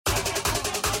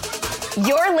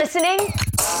You're listening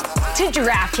to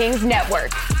DraftKings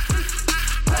Network.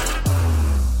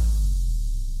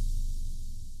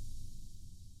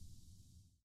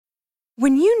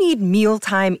 When you need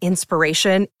mealtime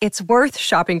inspiration, it's worth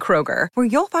shopping Kroger, where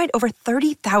you'll find over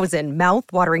 30,000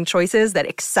 mouth-watering choices that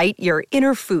excite your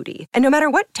inner foodie. And no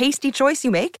matter what tasty choice you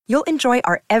make, you'll enjoy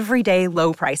our everyday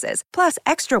low prices, plus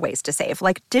extra ways to save,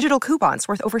 like digital coupons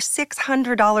worth over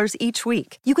 $600 each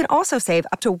week. You can also save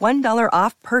up to $1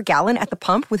 off per gallon at the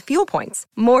pump with fuel points.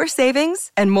 More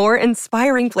savings and more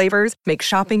inspiring flavors make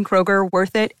shopping Kroger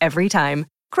worth it every time.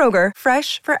 Kroger,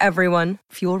 fresh for everyone.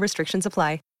 Fuel restrictions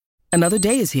apply. Another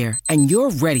day is here, and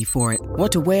you're ready for it.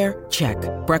 What to wear? Check.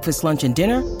 Breakfast, lunch, and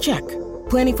dinner? Check.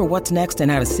 Planning for what's next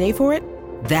and how to save for it?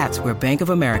 That's where Bank of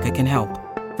America can help.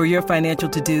 For your financial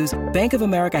to-dos, Bank of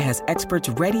America has experts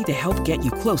ready to help get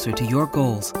you closer to your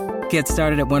goals. Get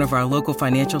started at one of our local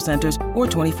financial centers or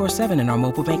 24/7 in our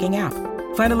mobile banking app.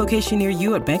 Find a location near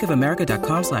you at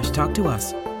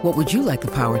bankofamerica.com/talktous. What would you like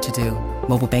the power to do?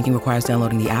 Mobile banking requires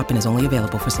downloading the app and is only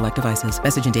available for select devices.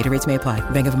 Message and data rates may apply.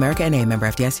 Bank of America N.A., member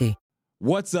FDIC.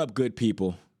 What's up, good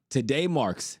people? Today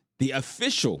marks the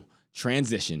official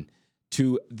transition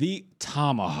to the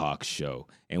THOMAHAWK show.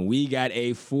 And we got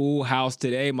a full house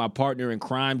today. My partner in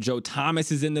crime, Joe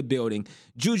Thomas, is in the building.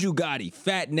 Juju Gotti,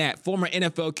 Fat Nat, former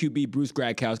NFL QB Bruce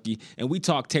Gradkowski. And we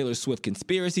talk Taylor Swift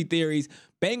conspiracy theories,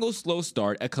 Bengals slow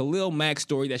start, a Khalil Mack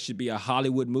story that should be a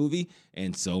Hollywood movie,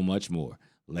 and so much more.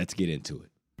 Let's get into it.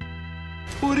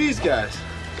 Who are these guys?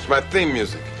 It's my theme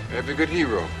music. Every good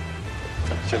hero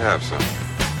should have some.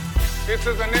 This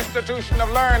is an institution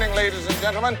of learning, ladies and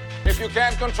gentlemen. If you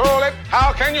can't control it,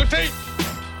 how can you teach?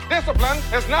 Discipline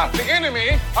is not the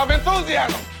enemy of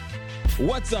enthusiasm.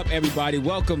 What's up, everybody?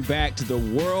 Welcome back to the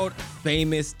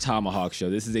world-famous THOMAHAWK show.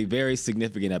 This is a very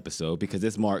significant episode because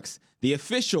this marks the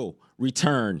official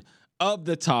return of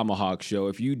the THOMAHAWK show.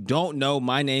 If you don't know,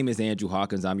 my name is Andrew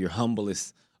Hawkins. I'm your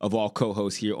humblest of all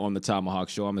co-hosts here on the THOMAHAWK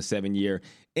show. I'm a 7-year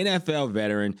NFL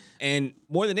veteran, and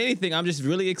more than anything, I'm just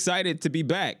really excited to be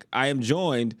back. I am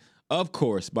joined, of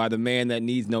course, by the man that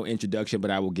needs no introduction,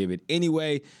 but I will give it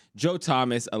anyway. Joe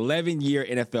Thomas, 11-year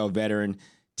NFL veteran,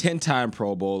 10-time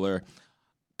Pro Bowler,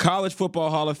 College Football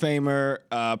Hall of Famer,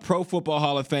 Pro Football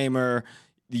Hall of Famer,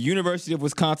 the University of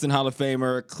Wisconsin Hall of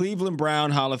Famer, Cleveland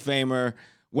Brown Hall of Famer.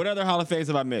 What other Hall of Fames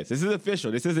have I missed? This is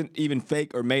official. This isn't even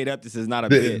fake or made up. This is not a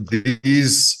bit.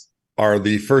 These are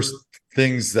the first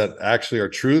things that actually are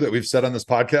true that we've said on this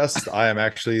podcast. I am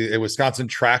actually a Wisconsin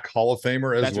Track Hall of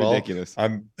Famer as well. That's ridiculous.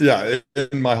 I'm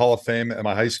in my Hall of Fame at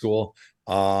my high school.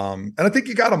 And I think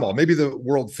you got them all. Maybe the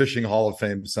World Fishing Hall of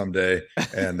Fame someday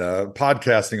and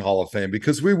Podcasting Hall of Fame,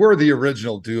 because we were the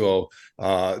original duo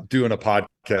doing a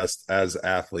podcast as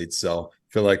athletes. So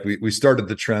I feel like we started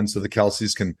the trend so the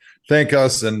Kelseys can thank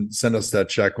us and send us that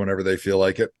check whenever they feel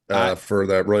like it for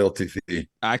that royalty fee.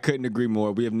 I couldn't agree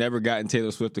more. We have never gotten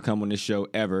Taylor Swift to come on this show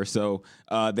ever. So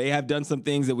they have done some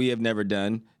things that we have never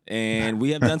done. And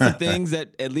we have done some things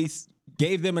that at least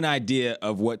gave them an idea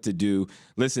of what to do.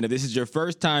 Listen, if this is your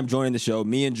first time joining the show,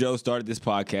 me and Joe started this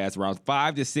podcast around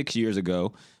 5 to 6 years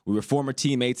ago. We were former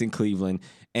teammates in Cleveland,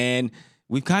 and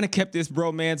we've kind of kept this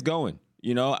bromance going.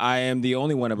 You know, I am the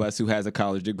only one of us who has a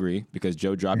college degree because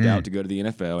Joe dropped out to go to the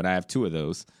NFL, and I have 2 of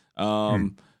those.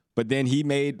 But then he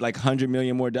made like $100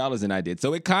 million more than I did.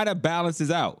 So it kind of balances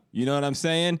out. You know what I'm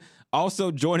saying? Also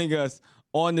joining us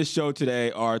on the show today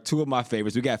are 2 of my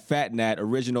favorites. We got Fat Nat,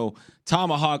 original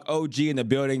THOMAHAWK OG in the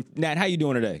building. Nat, how you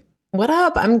doing today? What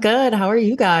up? I'm good. How are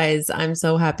you guys? I'm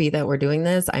so happy that we're doing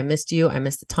this. I missed you. I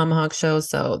missed the THOMAHAWK show.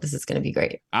 So this is going to be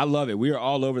great. I love it. We are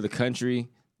all over the country.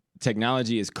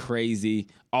 Technology is crazy.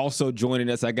 Also joining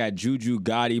us, I got Juju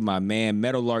Gotti, my man,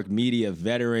 Meadowlark Media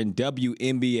veteran,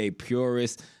 WNBA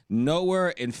purist,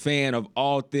 knower and fan of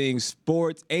all things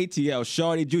sports, ATL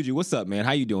Shawty. Juju, what's up, man?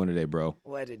 How you doing today, bro?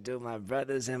 What it do, my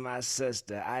brothers and my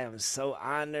sister? I am so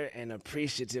honored and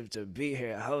appreciative to be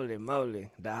here. Holy moly,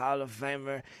 the Hall of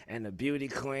Famer and the beauty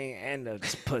queen and the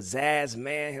pizzazz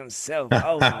man himself.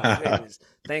 Oh, my goodness.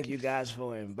 Thank you guys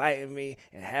for inviting me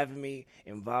and having me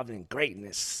involved in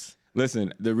greatness.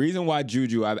 Listen, the reason why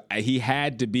Juju, he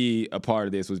had to be a part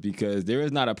of this was because there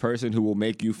is not a person who will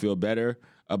make you feel better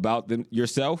about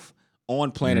yourself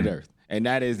on planet Earth. And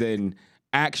that is an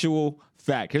actual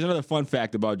fact. Here's another fun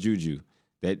fact about Juju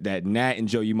that Nat and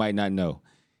Joe, you might not know.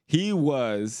 He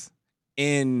was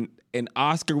in an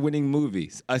Oscar-winning movie,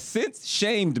 a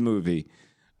since-shamed movie.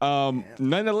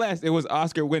 Nonetheless, it was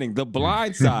Oscar-winning. The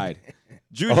Blind Side.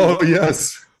 Juju, oh,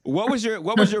 yes. What was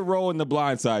your role in The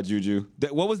Blind Side, Juju?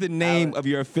 What was the name of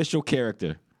your official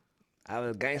character? I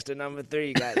was gangster number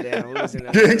 3, goddamn. We was in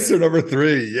the Gangster hood. number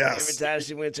 3, yes. Every time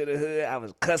she went to the hood, I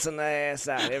was cussing her ass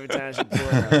out. Every time she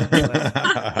pulled up.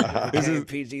 But this is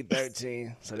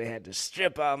PG-13, so they had to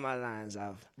strip all my lines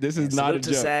off. This is not a joke.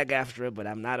 Salute to SAG-AFTRA, but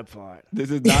I'm not a part.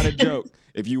 This is not a joke.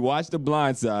 If you watch The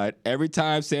Blind Side, every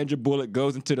time Sandra Bullock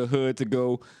goes into the hood to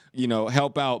go,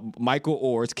 help out Michael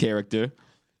Orr's character,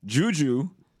 Juju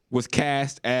was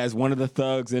cast as one of the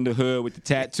thugs in the hood with the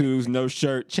tattoos, no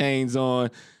shirt, chains on,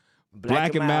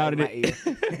 black and mild.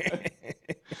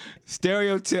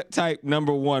 Stereotype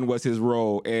number 1 was his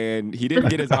role, and he didn't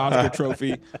get his Oscar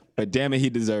trophy, but damn it, he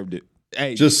deserved it.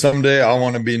 Hey, just someday I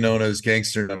want to be known as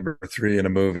gangster number 3 in a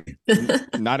movie.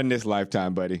 Not in this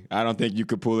lifetime, buddy. I don't think you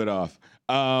could pull it off.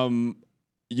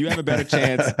 You have a better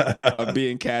chance of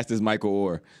being cast as Michael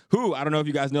Orr, who, I don't know if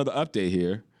you guys know the update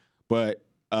here, but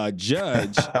a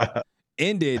judge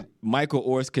ended Michael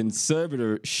Orr's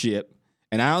conservatorship.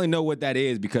 And I only know what that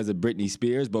is because of Britney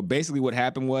Spears. But basically what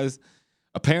happened was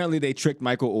apparently they tricked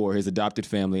Michael Orr, his adopted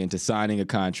family, into signing a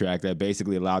contract that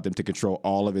basically allowed them to control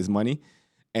all of his money.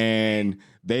 And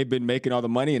they've been making all the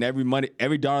money, and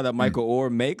every dollar that Michael Orr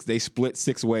makes, they split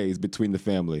 6 ways between the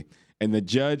family. And the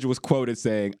judge was quoted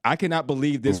saying, "I cannot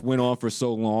believe this went on for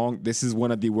so long. This is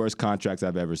one of the worst contracts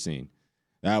I've ever seen."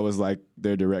 That was like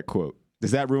their direct quote.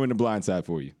 Does that ruin The Blind Side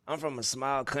for you? I'm from a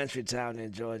small country town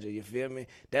in Georgia, you feel me?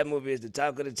 That movie is the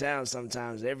talk of the town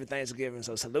sometimes, every Thanksgiving.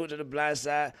 So salute to The Blind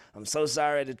Side. I'm so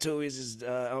sorry the Tuohys is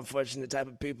unfortunate type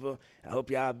of people. I hope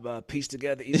y'all piece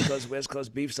together East Coast, West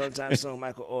Coast beef sometime soon,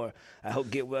 Michael Orr. I hope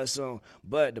get well soon.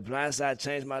 But The Blind Side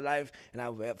changed my life, and I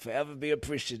will forever be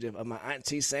appreciative of my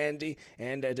auntie Sandy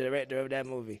and the director of that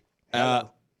movie.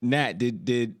 Nat,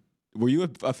 were you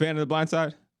a fan of The Blind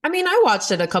Side? I mean, I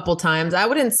watched it a couple times. I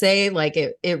wouldn't say like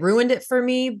it ruined it for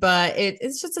me, but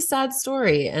it's just a sad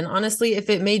story. And honestly,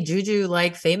 if it made Juju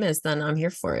like famous, then I'm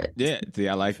here for it. Yeah, see,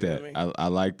 I like that. I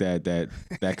like that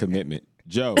commitment.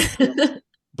 Joe,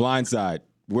 Blind Side,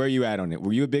 where are you at on it?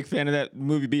 Were you a big fan of that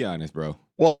movie? Be honest, bro.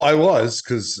 Well, I was,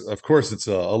 because of course it's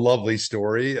a lovely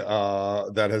story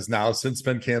that has now since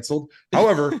been canceled.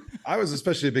 However, I was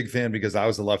especially a big fan because I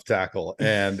was a left tackle,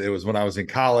 and it was when I was in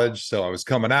college. So I was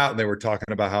coming out, and they were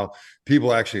talking about how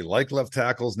people actually like left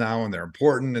tackles now, and they're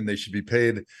important, and they should be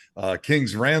paid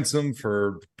king's ransom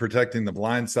for protecting the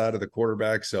blind side of the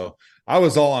quarterback. So I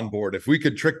was all on board. If we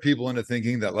could trick people into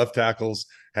thinking that left tackles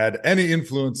had any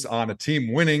influence on a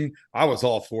team winning, I was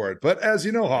all for it. But as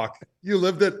you know, Hawk, you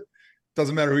lived it.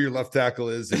 Doesn't matter who your left tackle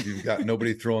is if you've got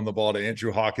nobody throwing the ball to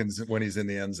Andrew Hawkins when he's in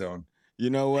the end zone. You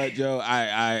know what, Joe?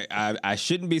 I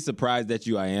shouldn't be surprised that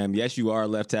I am. Yes, you are a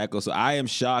left tackle, so I am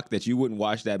shocked that you wouldn't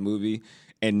watch that movie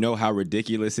and know how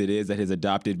ridiculous it is that his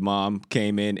adopted mom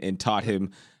came in and taught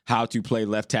him how to play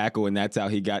left tackle, and that's how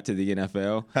he got to the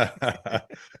NFL.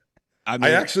 I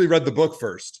actually read the book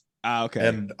first. Okay.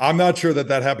 And I'm not sure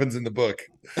that happens in the book.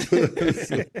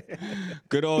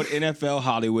 Good old NFL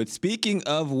Hollywood. Speaking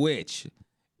of which,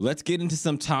 let's get into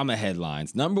some Tama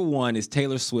headlines. Number 1 is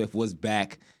Taylor Swift was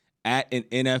back at an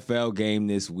NFL game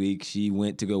this week. She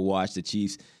went to go watch the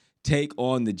Chiefs take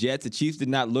on the Jets. The Chiefs did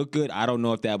not look good. I don't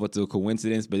know if that was a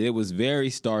coincidence, but it was very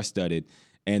star-studded.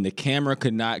 And the camera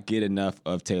could not get enough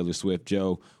of Taylor Swift.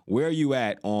 Joe, where are you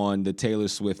at on the Taylor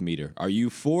Swift meter? Are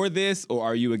you for this or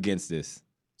are you against this?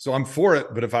 So I'm for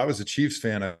it, but if I was a Chiefs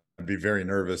fan, I'd be very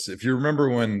nervous. If you remember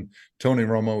when Tony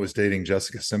Romo was dating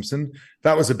Jessica Simpson,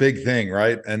 that was a big thing,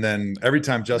 right? And then every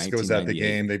time Jessica was at the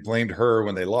game, they blamed her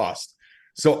when they lost.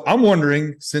 So I'm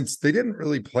wondering, since they didn't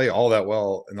really play all that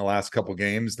well in the last couple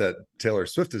games that Taylor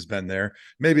Swift has been there,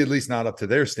 maybe at least not up to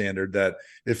their standard, that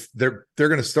if they're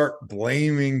going to start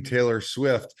blaming Taylor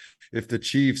Swift if the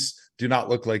Chiefs do not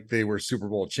look like they were Super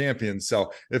Bowl champions.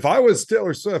 So if I was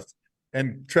Taylor Swift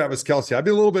and Travis Kelce, I'd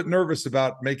be a little bit nervous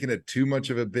about making it too much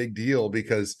of a big deal,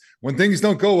 because when things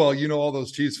don't go well, all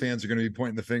those Chiefs fans are going to be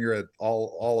pointing the finger at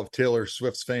all of Taylor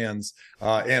Swift's fans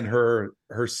and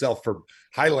herself for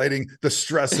highlighting the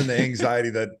stress and the anxiety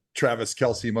that Travis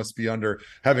Kelce must be under,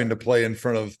 having to play in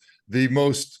front of the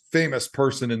most famous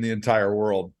person in the entire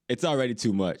world. It's already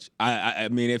too much. I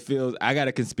mean, it feels. I got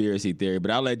a conspiracy theory, but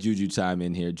I'll let Juju chime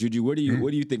in here. Juju, what do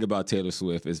you think about Taylor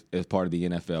Swift as part of the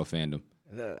NFL fandom?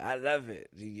 Look, I love it.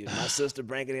 My sister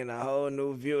bringing in a whole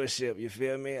new viewership. You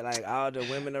feel me? Like all the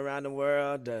women around the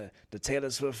world, the Taylor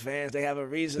Swift fans, they have a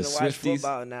reason to watch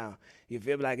football now. You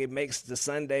feel me? Like it makes the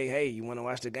Sunday, hey, you want to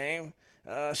watch the game?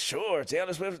 Sure.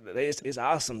 Taylor Swift, it's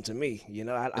awesome to me.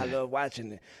 I love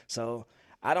watching it. So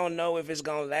I don't know if it's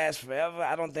going to last forever.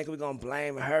 I don't think we're going to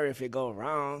blame her if it go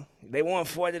wrong. They won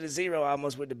 40-0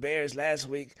 almost with the Bears last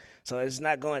week, so it's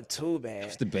not going too bad.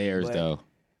 It's the Bears, though.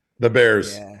 The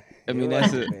Bears. Yeah. I mean,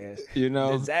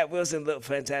 that's Zach Wilson looked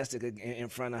fantastic in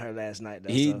front of her last night,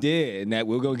 though. He did, and that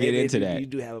we're going to get into that. You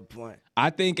do have a point. I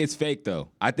think it's fake, though.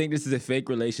 I think this is a fake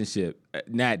relationship.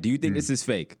 Nat, do you think this is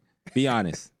fake? Be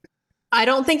honest. I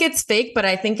don't think it's fake, but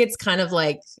I think it's kind of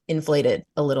like inflated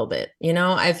a little bit. You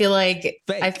know, I feel like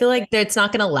it's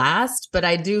not going to last, but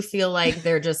I do feel like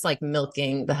they're just like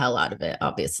milking the hell out of it,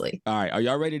 obviously. All right. Are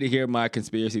y'all ready to hear my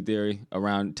conspiracy theory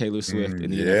around Taylor Swift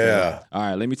in the yeah. NFL? All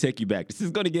right. Let me take you back. This is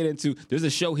going to get into, there's a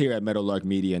show here at Meadowlark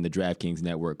Media and the DraftKings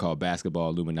Network called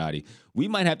Basketball Illuminati. We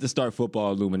might have to start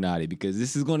Football Illuminati because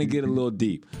this is going to get a little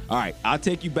deep. All right. I'll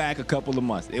take you back a couple of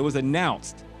months. It was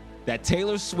announced that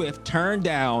Taylor Swift turned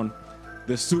down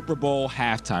the Super Bowl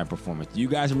halftime performance. You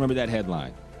guys remember that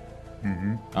headline?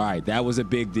 Mm-hmm. All right, that was a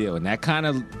big deal. And that kind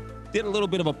of did a little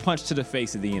bit of a punch to the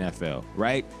face of the NFL,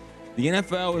 right? The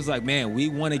NFL was like, man, we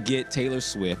want to get Taylor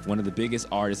Swift, one of the biggest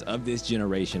artists of this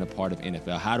generation, a part of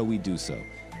NFL. How do we do so?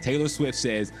 Taylor Swift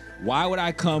says, why would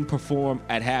I come perform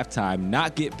at halftime,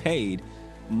 not get paid?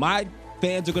 My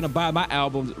fans are going to buy my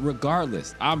albums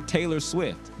regardless. I'm Taylor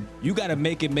Swift. You got to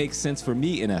make it make sense for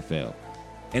me, NFL.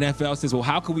 NFL says, well,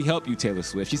 how can we help you, Taylor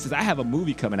Swift? She says, I have a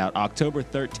movie coming out October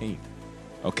 13th,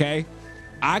 okay?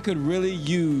 I could really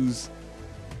use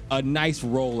a nice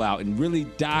rollout and really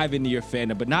dive into your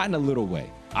fandom, but not in a little way.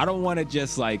 I don't want to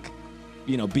just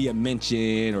be a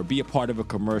mention or be a part of a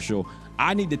commercial.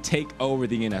 I need to take over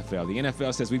the NFL. The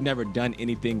NFL says we've never done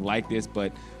anything like this,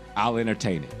 but I'll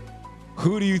entertain it.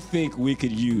 Who do you think we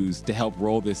could use to help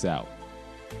roll this out?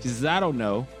 She says, I don't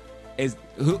know.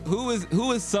 Who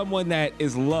is someone that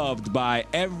is loved by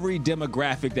every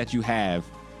demographic that you have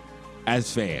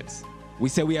as fans? We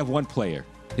say we have one player.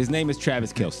 His name is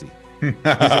Travis Kelce. He's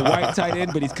a white tight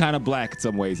end, but he's kind of black in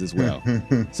some ways as well.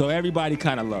 So everybody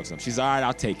kind of loves him. She's all right,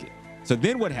 I'll take it. So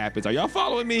then what happens? Are y'all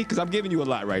following me? Because I'm giving you a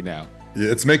lot right now. Yeah,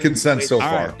 it's making sense so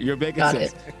far. Right, you're making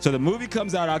sense. So the movie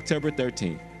comes out October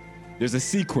 13th. There's a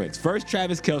sequence. First,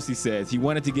 Travis Kelce says he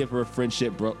wanted to give her a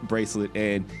friendship bracelet,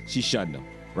 and she shunned him.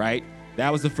 Right?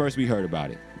 That was the first we heard about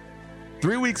it.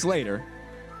 3 weeks later,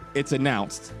 it's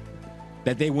announced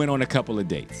that they went on a couple of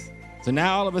dates. So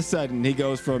now all of a sudden he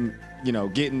goes from,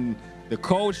 getting the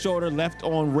cold shoulder left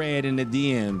on red in the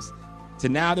DMs to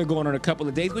now they're going on a couple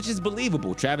of dates, which is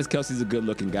believable. Travis Kelce's a good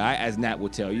looking guy, as Nat will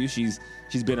tell you. She's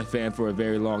been a fan for a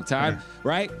very long time,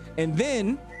 right? And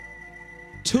then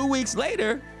 2 weeks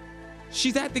later,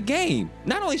 she's at the game.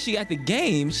 Not only is she at the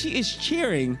game, she is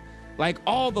cheering like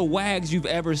all the wags you've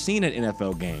ever seen at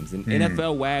NFL games. And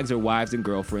NFL wags are wives and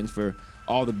girlfriends for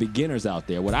all the beginners out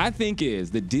there. What I think is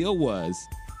the deal was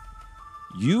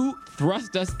you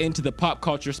thrust us into the pop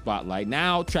culture spotlight.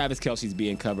 Now Travis Kelce's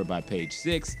being covered by Page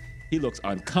Six. He looks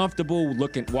uncomfortable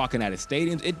walking out of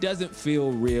stadiums. It doesn't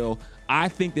feel real. I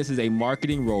think this is a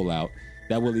marketing rollout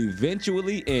that will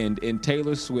eventually end in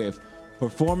Taylor Swift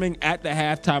performing at the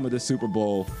halftime of the Super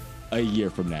Bowl a year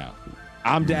from now.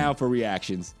 I'm down for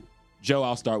reactions. Joe,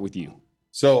 I'll start with you.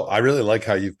 So I really like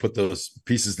how you've put those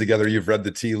pieces together. You've read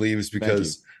the tea leaves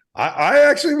because I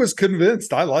actually was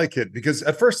convinced. I like it because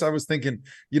at first I was thinking,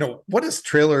 what does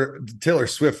Taylor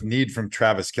Swift need from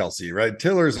Travis Kelce, right?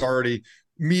 Taylor's already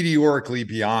meteorically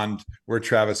beyond where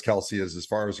Travis Kelce is as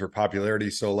far as her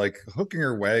popularity. So like hooking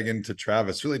her wagon to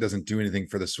Travis really doesn't do anything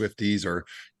for the Swifties or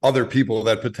other people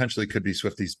that potentially could be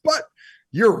Swifties. But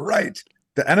you're right.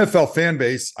 The NFL fan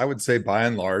base, I would say by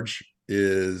and large,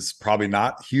 is probably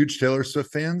not huge Taylor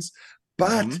Swift fans,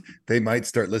 but they might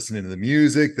start listening to the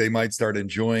music. They might start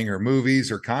enjoying her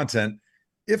movies or content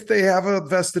if they have a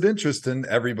vested interest in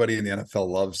everybody in the NFL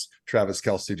loves Travis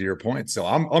Kelce, to your point. So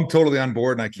I'm totally on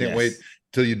board, and I can't wait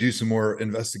till you do some more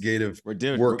investigative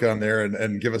work on there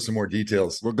and give us some more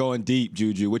details. We're going deep,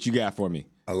 Juju. What you got for me?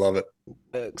 I love it.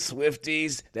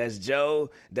 Swifties, that's Joe,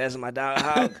 that's my dog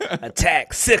Hawk.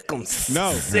 Attack, sick 'em.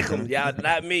 No. Sick 'em, y'all,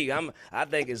 not me. I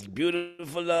think it's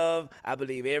beautiful love. I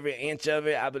believe every inch of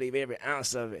it. I believe every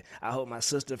ounce of it. I hope my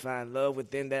sister find love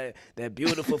within that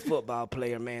beautiful football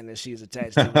player, man, that she's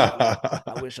attached to.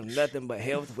 I wish him nothing but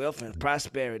health, wealth, and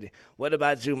prosperity. What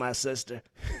about you, my sister?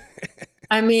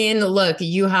 I mean, look,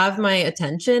 you have my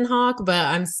attention, Hawk, but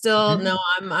I'm still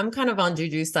I'm kind of on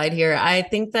Juju's side here. I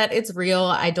think that it's real.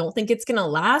 I don't think it's gonna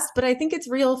last, but I think it's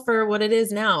real for what it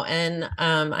is now. And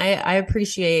I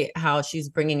appreciate how she's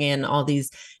bringing in all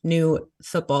these new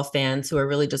football fans who are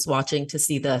really just watching to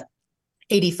see the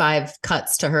 85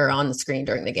 cuts to her on the screen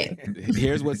during the game.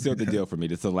 Here's what sealed the deal for me.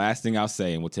 This is the last thing I'll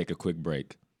say, and we'll take a quick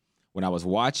break. When I was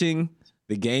watching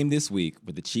the game this week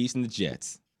with the Chiefs and the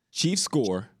Jets, Chiefs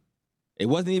score. It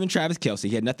wasn't even Travis Kelce.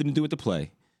 He had nothing to do with the play.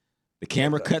 The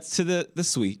camera cuts to the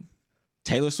suite.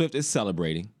 Taylor Swift is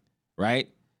celebrating, right?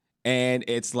 And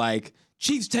it's like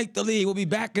Chiefs take the lead. We'll be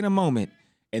back in a moment.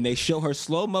 And they show her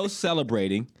slow-mo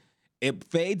celebrating. It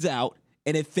fades out,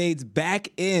 and it fades back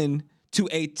in to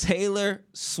a Taylor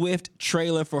Swift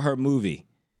trailer for her movie.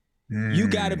 You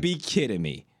got to be kidding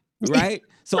me, right?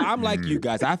 So I'm like you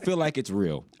guys. I feel like it's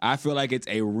real. I feel like it's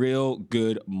a real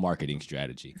good marketing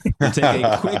strategy. We'll take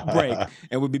a quick break,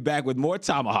 and we'll be back with more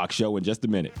Tomahawk Show in just a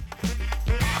minute.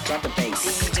 Drop the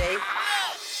bass, DJ.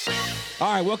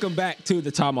 All right, welcome back to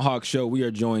the Tomahawk Show. We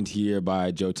are joined here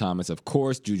by Joe Thomas, of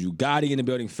course, Juju Gotti in the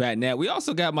building, Fat Nat. We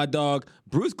also got my dog,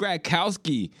 Bruce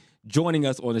Gradkowski, joining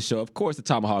us on the show. Of course, the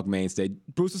Tomahawk mainstay.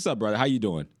 Bruce, what's up, brother? How you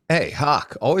doing? Hey,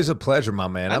 Hawk, always a pleasure, my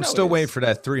man. I'm still waiting for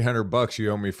that $300 you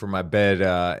owe me for my bed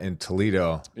in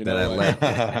Toledo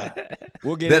I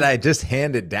just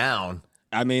handed down.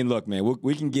 I mean, look, man,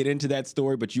 we can get into that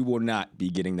story, but you will not be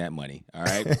getting that money, all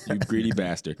right? You greedy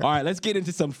bastard. All right, let's get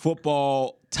into some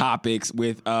football topics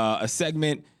with a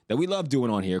segment that we love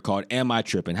doing on here called Am I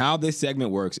Tripping? How this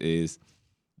segment works is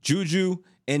Juju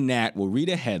and Nat will read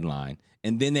a headline,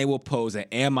 and then they will pose an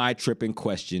Am I Tripping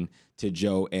question to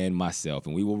Joe and myself,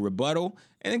 and we will rebuttal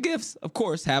and gifts, of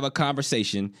course, have a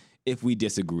conversation. If we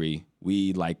disagree,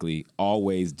 we likely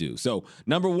always do. So,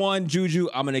 number one, Juju,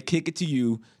 I'm going to kick it to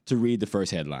you to read the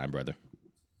first headline, brother.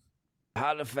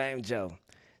 Hall of Fame Joe.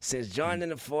 Since joining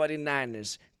the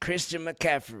 49ers, Christian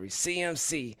McCaffrey,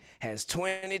 CMC, has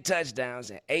 20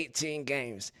 touchdowns in 18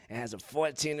 games and has a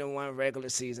 14-1 regular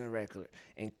season record,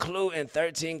 including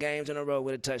 13 games in a row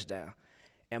with a touchdown.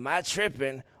 Am I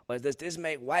tripping, or does this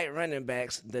make white running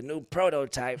backs the new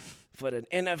prototype for the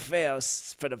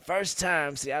NFL for the first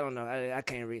time? See, I don't know. I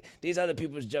can't read. These other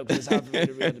people's jokes. It's hard for me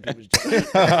to read other people's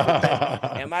jokes.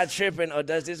 Am I tripping, or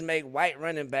does this make white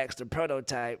running backs the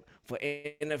prototype for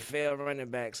NFL running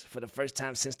backs for the first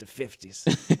time since the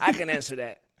 50s? I can answer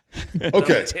that.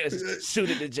 Okay. Shoot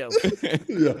at the joke.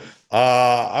 Yeah.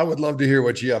 I would love to hear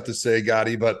what you have to say,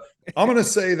 Gotti, but I'm going to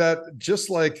say that just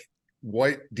like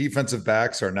white defensive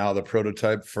backs are now the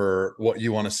prototype for what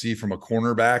you want to see from a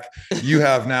cornerback, you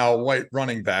have now white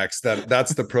running backs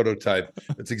that's the prototype.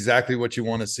 It's exactly what you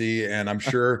want to see, and I'm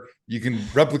sure you can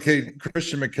replicate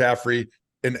Christian McCaffrey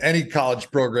in any college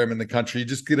program in the country. You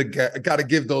just got to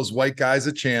give those white guys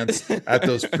a chance at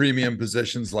those premium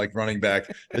positions like running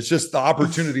back. It's just the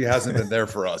opportunity hasn't been there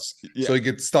for us. Yeah. So you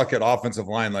get stuck at offensive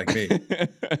line like me.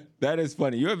 That is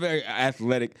funny. You're very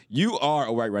athletic. You are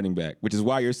a white running back, which is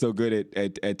why you're so good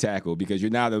at tackle, because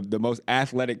you're now the most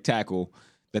athletic tackle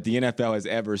that the NFL has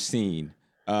ever seen.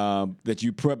 That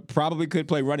you probably could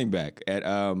play running back at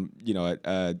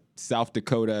South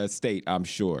Dakota State, I'm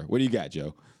sure. What do you got,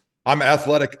 Joe? I'm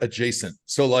athletic adjacent.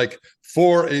 So like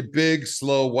for a big,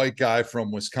 slow white guy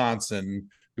from Wisconsin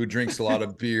who drinks a lot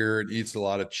of beer and eats a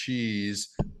lot of cheese,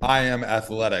 I am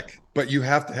athletic. But you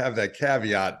have to have that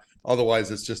caveat. Otherwise,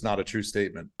 it's just not a true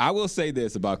statement. I will say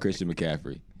this about Christian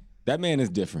McCaffrey. That man is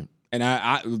different. And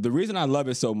I the reason I love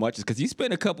it so much is because he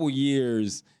spent a couple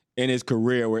years in his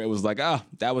career where it was like,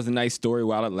 that was a nice story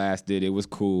while it lasted. It was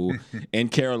cool in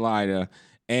Carolina.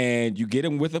 And you get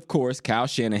him with, of course, Kyle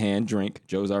Shanahan.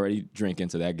 Joe's already drinking,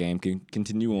 so that game can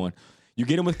continue on. You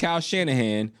get him with Kyle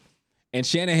Shanahan, and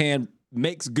Shanahan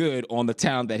makes good on the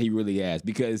talent that he really has.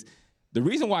 Because the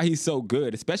reason why he's so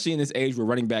good, especially in this age where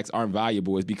running backs aren't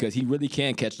valuable, is because he really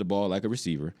can catch the ball like a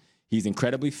receiver. He's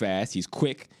incredibly fast. He's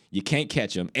quick. You can't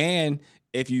catch him. And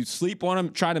if you sleep on him,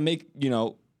 try to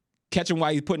catch him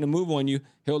while he's putting a move on you,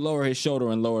 he'll lower his shoulder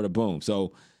and lower the boom.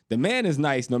 So the man is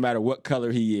nice no matter what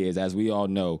color he is, as we all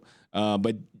know.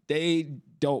 But they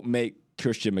don't make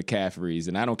Christian McCaffreys,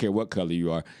 and I don't care what color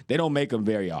you are, they don't make them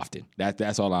very often.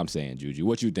 That's all I'm saying, Juju.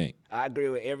 What you think? I agree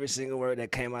with every single word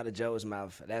that came out of Joe's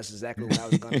mouth. That's exactly what I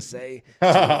was going to say.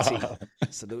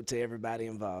 Salute to everybody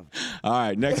involved. All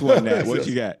right, next one, Nat. What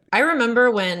you got? I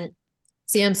remember when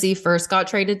CMC first got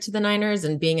traded to the Niners,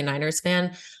 and being a Niners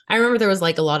fan, I remember there was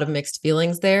like a lot of mixed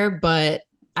feelings there, but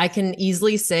I can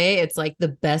easily say it's like the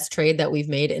best trade that we've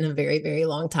made in a very, very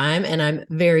long time. And I'm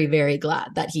very, very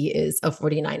glad that he is a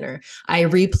 49er. I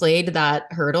replayed that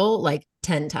hurdle like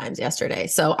 10 times yesterday.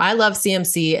 So I love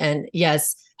CMC. And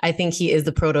yes, I think he is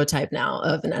the prototype now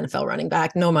of an NFL running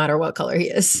back, no matter what color he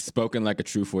is. Spoken like a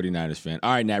true 49ers fan.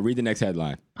 All right, now read the next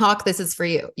headline. Hawk, this is for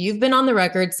you. You've been on the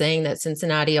record saying that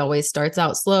Cincinnati always starts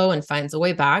out slow and finds a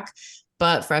way back.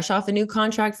 But fresh off a new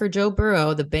contract for Joe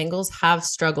Burrow, the Bengals have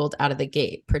struggled out of the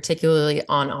gate, particularly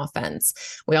on offense.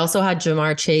 We also had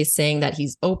Jamar Chase saying that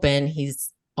he's open.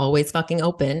 He's always fucking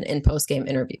open in post-game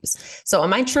interviews. So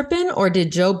am I tripping, or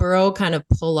did Joe Burrow kind of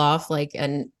pull off like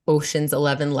an Ocean's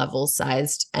 11 level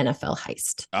sized NFL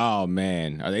heist? Oh,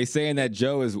 man. Are they saying that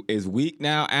Joe is weak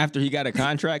now after he got a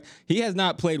contract? He has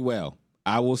not played well.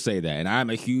 I will say that. And I'm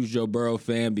a huge Joe Burrow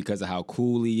fan because of how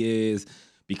cool he is,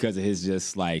 because of his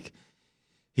just like,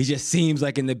 he just seems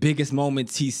like in the biggest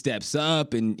moments he steps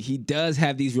up, and he does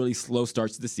have these really slow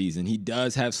starts to the season. He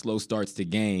does have slow starts to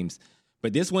games.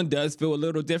 But this one does feel a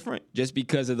little different just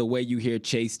because of the way you hear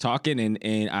Chase talking.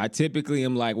 And I typically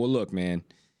am like, well, look, man,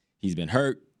 he's been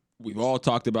hurt. We've all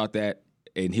talked about that,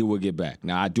 and he will get back.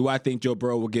 Now, do I think Joe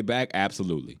Burrow will get back?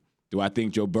 Absolutely. Do I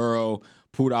think Joe Burrow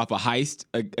pulled off a heist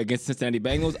against Cincinnati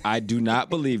Bengals? I do not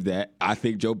believe that. I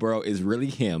think Joe Burrow is really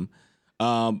him.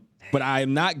 But I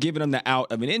am not giving him the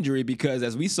out of an injury because,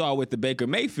 as we saw with the Baker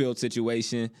Mayfield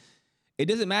situation, it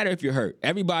doesn't matter if you're hurt.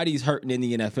 Everybody's hurting in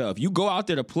the NFL. If you go out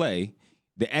there to play,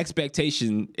 the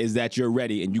expectation is that you're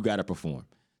ready and you got to perform.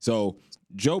 So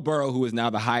Joe Burrow, who is now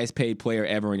the highest paid player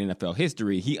ever in NFL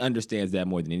history, he understands that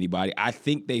more than anybody. I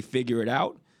think they figure it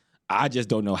out. I just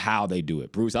don't know how they do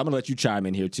it. Bruce, I'm going to let you chime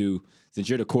in here too, since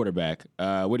you're the quarterback.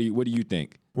 What do you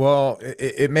think? Well,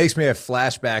 it makes me have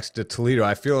flashbacks to Toledo.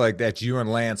 I feel like that's you and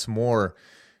Lance Moore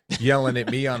yelling at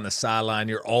me on the sideline.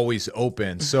 You're always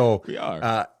open. So we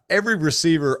are. Every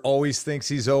receiver always thinks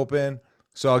he's open.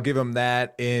 So I'll give him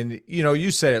that. And,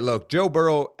 you said it. Look, Joe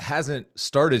Burrow hasn't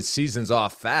started seasons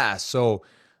off fast. So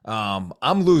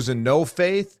I'm losing no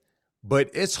faith.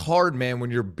 But it's hard, man, when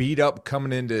you're beat up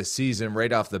coming into a season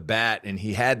right off the bat, and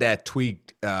he had that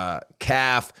tweaked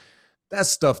calf. That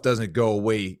stuff doesn't go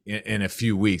away in a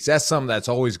few weeks. That's something that's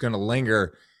always going to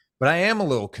linger. But I am a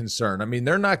little concerned. I mean,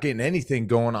 they're not getting anything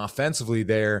going offensively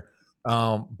there.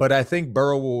 But I think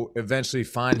Burrow will eventually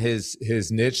find his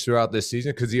niche throughout this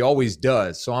season because he always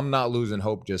does. So I'm not losing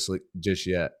hope just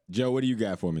yet. Joe, what do you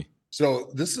got for me? So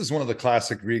this is one of the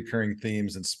classic recurring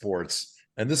themes in sports.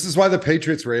 And this is why the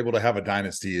Patriots were able to have a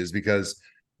dynasty, is because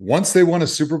once they won a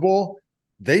Super Bowl,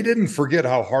 they didn't forget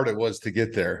how hard it was to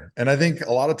get there. And I think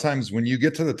a lot of times when you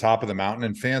get to the top of the mountain,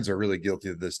 and fans are really guilty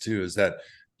of this too, is that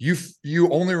you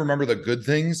only remember the good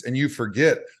things and you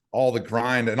forget all the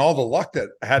grind and all the luck that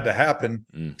had to happen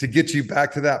to get you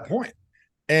back to that point.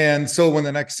 And so when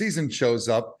the next season shows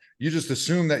up, you just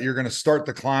assume that you're going to start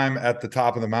the climb at the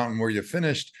top of the mountain where you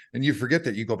finished, and you forget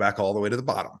that you go back all the way to the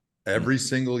bottom every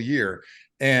single year.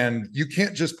 And you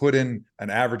can't just put in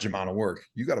an average amount of work.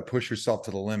 You got to push yourself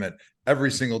to the limit every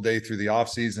single day through the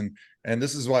offseason. And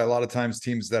this is why a lot of times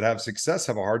teams that have success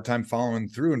have a hard time following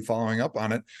through and following up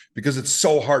on it, because it's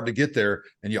so hard to get there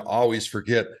and you always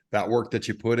forget that work that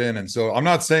you put in. And so I'm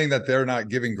not saying that they're not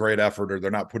giving great effort or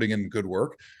they're not putting in good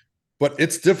work, but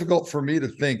it's difficult for me to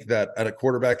think that at a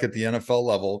quarterback at the NFL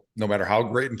level, no matter how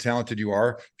great and talented you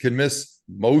are, can miss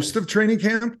most of training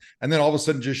camp and then all of a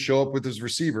sudden just show up with his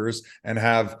receivers and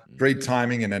have great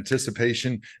timing and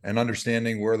anticipation and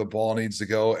understanding where the ball needs to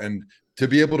go and to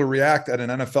be able to react at an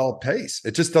NFL pace.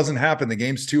 It just doesn't happen. The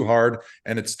game's too hard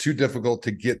and it's too difficult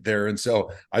to get there. And so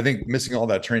I think missing all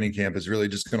that training camp is really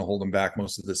just going to hold him back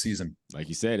most of the season. Like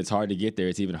you said, it's hard to get there.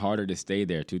 It's even harder to stay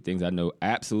there. Two things I know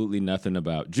absolutely nothing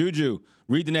about. Juju,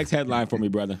 read the next headline for me,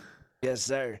 brother. Yes,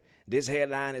 sir. This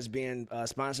headline is being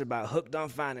sponsored by Hooked on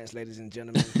Finance, ladies and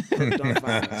gentlemen. Hooked on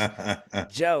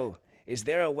Finance. Joe, is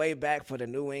there a way back for the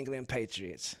New England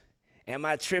Patriots? Am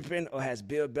I tripping, or has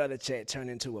Bill Belichick turned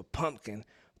into a pumpkin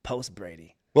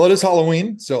post-Brady? Well, it is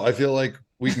Halloween, so I feel like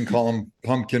we can call him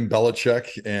Pumpkin Belichick,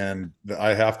 and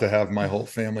I have to have my whole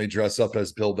family dress up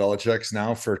as Bill Belichick's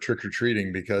now for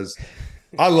trick-or-treating because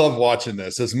I love watching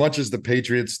this. As much as the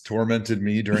Patriots tormented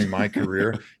me during my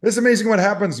career, it's amazing what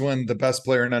happens when the best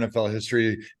player in NFL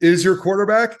history is your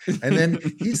quarterback, and then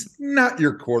he's not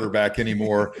your quarterback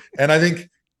anymore. And I think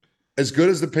as good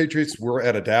as the Patriots were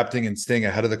at adapting and staying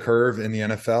ahead of the curve in the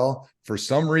NFL, for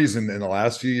some reason in the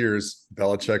last few years,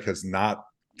 Belichick has not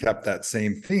kept that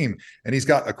same theme. And he's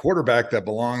got a quarterback that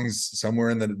belongs somewhere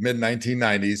in the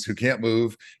mid-1990s who can't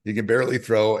move, he can barely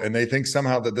throw, and they think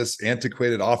somehow that this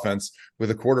antiquated offense with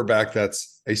a quarterback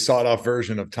that's a sawed-off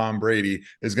version of Tom Brady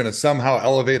is going to somehow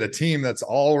elevate a team that's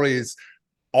already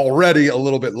a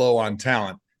little bit low on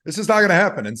talent. This is not going to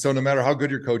happen. And so no matter how good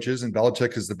your coach is, and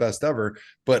Belichick is the best ever,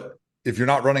 but if you're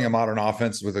not running a modern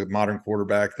offense with a modern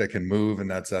quarterback that can move and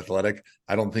that's athletic,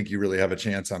 I don't think you really have a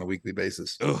chance on a weekly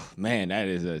basis. Oh man, that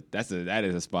is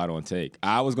a spot on take.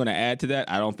 I was going to add to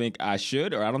that. I don't think I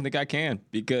should, or I don't think I can,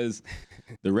 because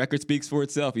the record speaks for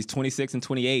itself. He's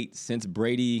 26-28 since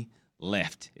Brady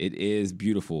left. It is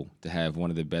beautiful to have one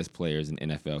of the best players in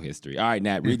NFL history. All right,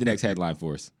 Nat, read the next headline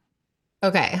for us.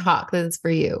 Okay, Hawk, this is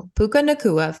for you. Puka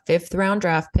Nacua, 5th round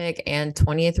draft pick and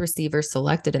 20th receiver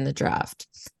selected in the draft.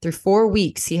 Through 4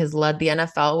 weeks, he has led the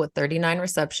NFL with 39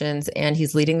 receptions, and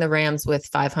he's leading the Rams with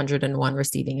 501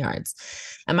 receiving yards.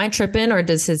 Am I tripping, or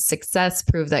does his success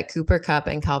prove that Cooper Kupp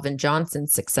and Calvin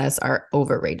Johnson's success are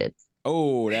overrated?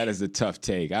 Oh, that is a tough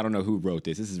take. I don't know who wrote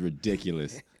this. This is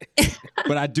ridiculous.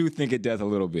 But I do think it does a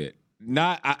little bit.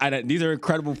 These are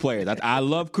incredible players. I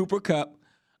love Cooper Kupp.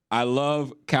 I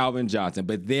love Calvin Johnson.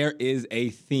 But there is a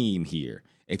theme here.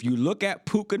 If you look at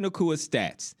Puka Nakua's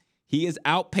stats, he is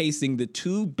outpacing the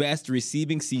 2 best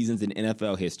receiving seasons in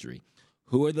NFL history.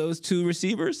 Who are those 2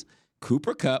 receivers?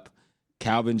 Cooper Kupp,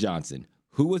 Calvin Johnson.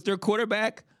 Who was their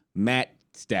quarterback? Matt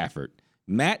Stafford.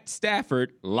 Matt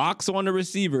Stafford locks on the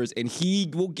receivers, and he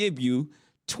will give you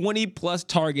 20-plus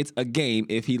targets a game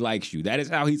if he likes you. That is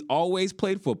how he's always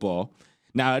played football.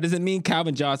 Now, it doesn't mean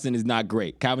Calvin Johnson is not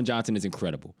great. Calvin Johnson is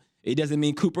incredible. It doesn't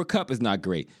mean Cooper Kupp is not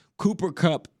great. Cooper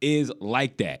Kupp is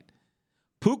like that.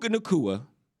 Puka Nacua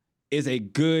is a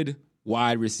good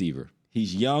wide receiver.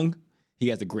 He's young. He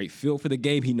has a great feel for the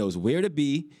game. He knows where to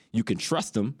be. You can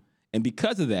trust him. And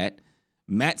because of that,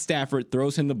 Matt Stafford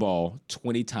throws him the ball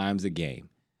 20 times a game,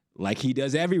 like he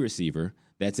does every receiver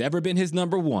that's ever been his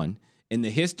number 1 in the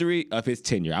history of his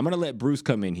tenure. I'm going to let Bruce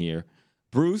come in here.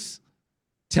 Bruce,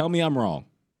 tell me I'm wrong.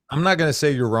 I'm not going to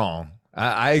say you're wrong.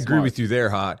 I agree with you there,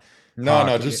 Hawk.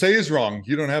 No, just say he's wrong.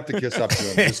 You don't have to kiss up to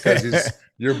him just because he's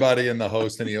your buddy and the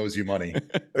host and he owes you money.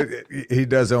 He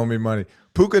does owe me money.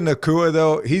 Puka Nacua,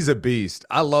 though, he's a beast.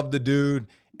 I love the dude.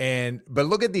 But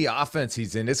look at the offense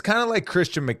he's in. It's kind of like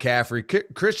Christian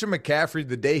McCaffrey. Christian McCaffrey,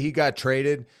 the day he got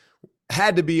traded,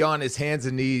 had to be on his hands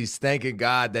and knees thanking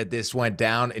God that this went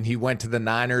down and he went to the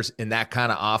Niners in that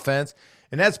kind of offense.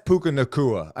 And that's Puka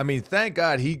Nacua. I mean, thank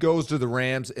God he goes to the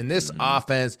Rams. In this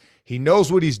offense, he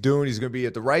knows what he's doing. He's going to be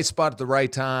at the right spot at the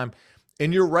right time.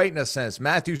 And you're right in a sense.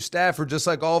 Matthew Stafford, just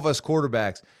like all of us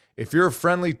quarterbacks, if you're a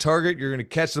friendly target, you're going to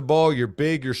catch the ball, you're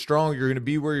big, you're strong, you're going to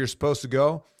be where you're supposed to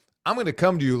go. I'm going to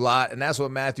come to you a lot, and that's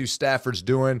what Matthew Stafford's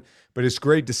doing. But it's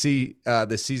great to see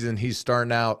the season he's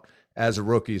starting out as a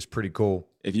rookie is pretty cool.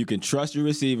 If you can trust your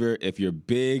receiver, if you're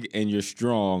big and you're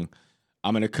strong,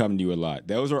 I'm going to come to you a lot.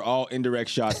 Those are all indirect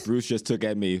shots Bruce just took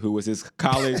at me, who was his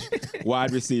college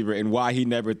wide receiver, and why he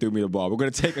never threw me the ball. We're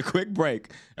going to take a quick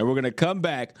break, and we're going to come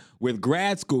back with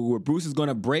Grad School, where Bruce is going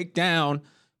to break down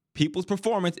people's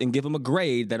performance and give them a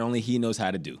grade that only he knows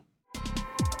how to do.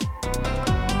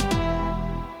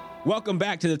 Welcome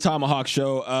back to the Tomahawk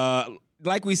Show.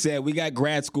 Like we said, we got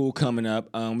Grad School coming up.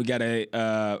 We got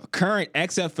a current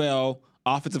XFL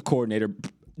offensive coordinator.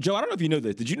 Joe, I don't know if you know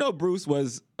this. Did you know Bruce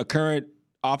was a current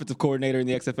offensive coordinator in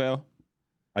the XFL?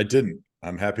 I didn't.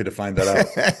 I'm happy to find that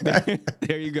out.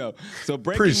 There you go. So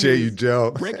appreciate news, you,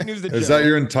 Joe. Breaking news. Is that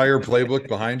your entire playbook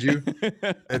behind you?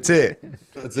 That's it.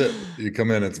 That's it. You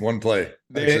come in. It's one play.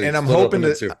 Actually, and I'm hoping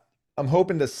to. I'm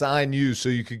hoping to sign you so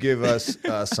you could give us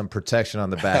some protection on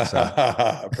the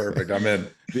backside. Perfect. I'm in.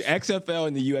 The XFL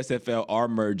and the USFL are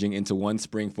merging into one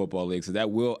spring football league, so that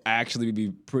will actually be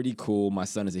pretty cool. My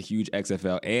son is a huge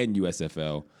XFL and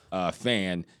USFL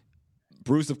fan.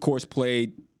 Bruce, of course,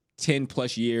 played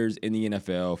 10-plus years in the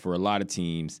NFL for a lot of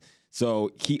teams,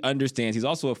 so he understands. He's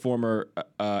also a former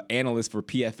analyst for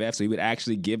PFF, so he would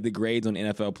actually give the grades on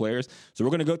NFL players. So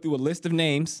we're going to go through a list of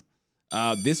names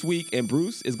this week, and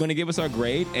Bruce is going to give us our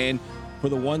grade. And for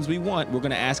the ones we want, we're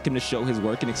going to ask him to show his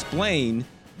work and explain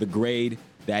the grade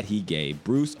that he gave.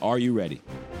 Bruce, are you ready?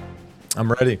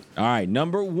 I'm ready. All right.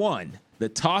 Number 1, the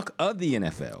talk of the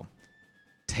NFL,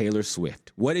 Taylor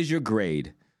Swift. What is your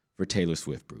grade for Taylor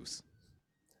Swift, Bruce?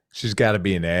 She's got to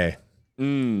be an A.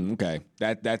 Okay.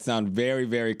 That sounds very,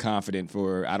 very confident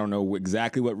for I don't know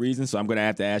exactly what reason, so I'm going to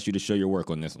have to ask you to show your work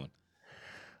on this one.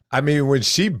 I mean, when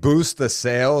she boosts the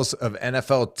sales of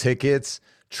NFL tickets,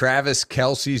 Travis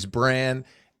Kelce's brand,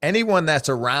 anyone that's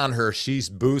around her, she's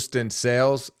boosting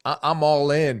sales. I'm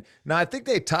all in. Now, I think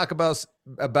they talk about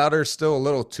her still a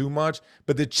little too much,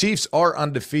 but the Chiefs are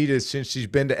undefeated since she's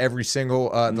been to every single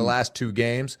the last 2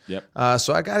 games. Yep.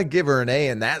 So I got to give her an A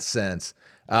in that sense.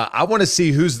 I want to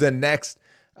see who's the next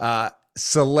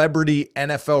celebrity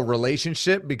NFL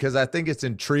relationship because I think it's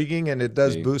intriguing and it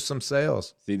does boost some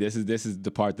sales. See, this is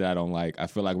the part that I don't like. I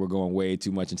feel like we're going way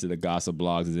too much into the gossip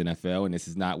blogs as NFL, and this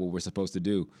is not what we're supposed to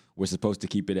do. We're supposed to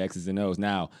keep it X's and O's.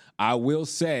 Now, I will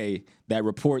say that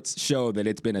reports show that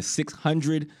it's been a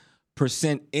 600%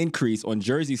 increase on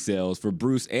jersey sales for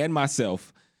Bruce and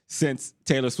myself since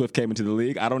Taylor Swift came into the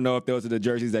league. I don't know if those are the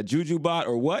jerseys that Juju bought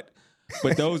or what,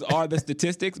 but those are the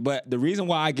statistics. But the reason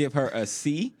why I give her a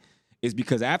C is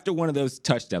because after one of those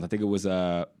touchdowns, I think it was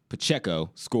Pacheco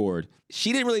scored,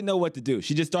 she didn't really know what to do.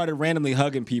 She just started randomly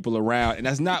hugging people around, and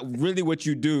that's not really what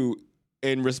you do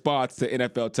in response to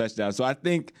NFL touchdowns. So I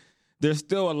think there's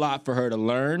still a lot for her to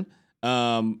learn,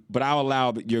 but I'll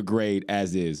allow your grade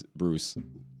as is, Bruce.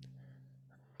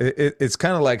 It's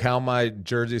kind of like how my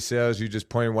jersey sales, you just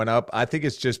pointed, went up. I think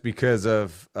it's just because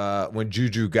of when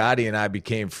Juju, Gotti, and I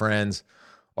became friends.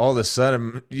 All of a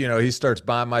sudden, he starts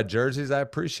buying my jerseys. I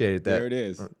appreciate that. There it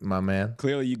is, my man.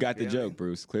 Clearly, you got the joke,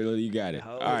 Bruce. Clearly, you got it.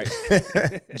 All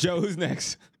right, Joe, who's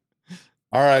next?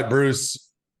 All right, Bruce.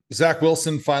 Zach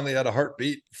Wilson finally had a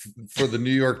heartbeat for the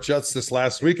New York Jets this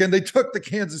last weekend. They took the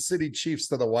Kansas City Chiefs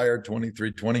to the wire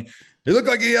 23-20. He looked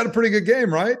like he had a pretty good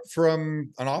game, right?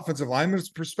 From an offensive lineman's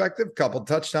perspective, couple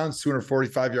touchdowns,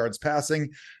 245 yards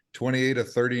passing, 28 of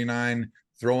 39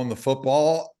 throwing the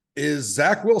football. Is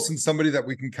Zach Wilson somebody that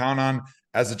we can count on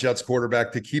as a Jets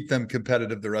quarterback to keep them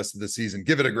competitive the rest of the season?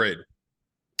 Give it a grade.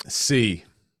 C.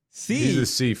 He's a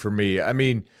C for me. I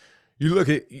mean, you look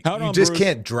at you just Bruce.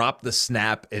 Can't drop the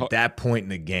snap at that point in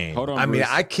the game. Hold on, I mean, Bruce.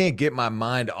 I can't get my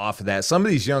mind off of that. Some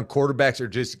of these young quarterbacks are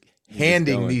just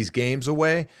handing these games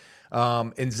away.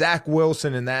 And Zach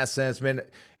Wilson, in that sense, man,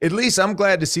 at least I'm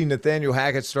glad to see Nathaniel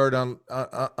Hackett start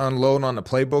unloading on the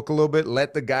playbook a little bit.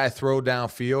 Let the guy throw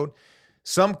downfield.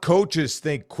 Some coaches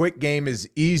think quick game is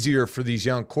easier for these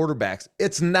young quarterbacks.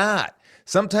 It's not.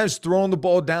 Sometimes throwing the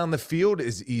ball down the field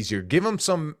is easier. Give them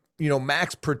some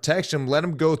max protection, let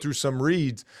him go through some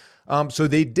reads. So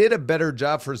they did a better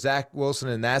job for Zach Wilson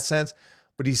in that sense,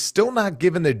 but he's still not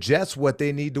giving the Jets what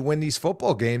they need to win these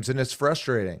football games, and it's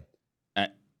frustrating.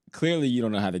 Clearly, you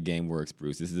don't know how the game works,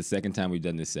 Bruce. This is the second time we've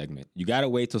done this segment. You got to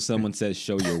wait till someone says,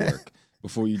 show your work,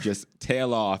 before you just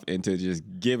tail off into just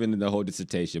giving the whole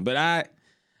dissertation. But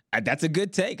that's a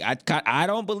good take. I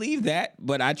don't believe that,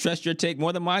 but I trust your take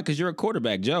more than mine because you're a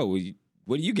quarterback. Joe,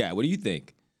 what do you got? What do you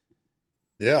think?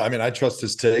 Yeah, I mean, I trust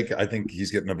his take. I think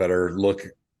he's getting a better look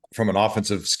from an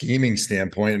offensive scheming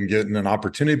standpoint and getting an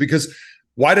opportunity, because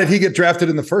why did he get drafted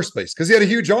in the first place? Because he had a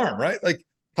huge arm, right? Like,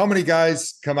 how many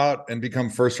guys come out and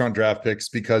become first-round draft picks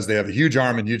because they have a huge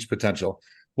arm and huge potential?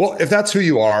 Well, if that's who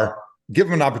you are, give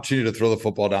him an opportunity to throw the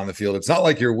football down the field. It's not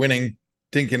like you're winning,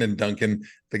 dinking and dunking.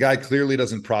 The guy clearly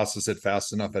doesn't process it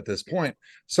fast enough at this point.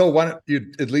 So why don't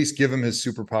you at least give him his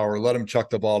superpower, let him chuck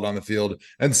the ball down the field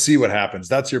and see what happens.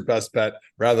 That's your best bet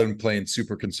rather than playing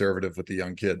super conservative with the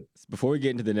young kid. Before we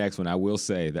get into the next one, I will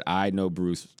say that I know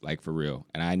Bruce like for real.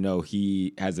 And I know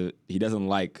he doesn't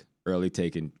like early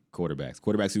taking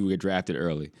quarterbacks who get drafted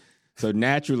early. So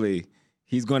naturally,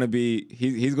 he's going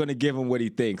to give him what he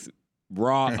thinks,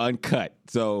 raw, uncut.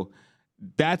 So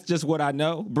that's just what I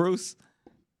know, Bruce.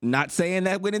 Not saying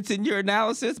that went into your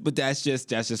analysis, but that's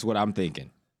just what I'm thinking.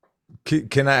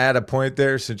 Can I add a point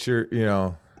there, since you're,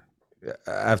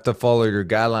 I have to follow your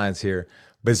guidelines here.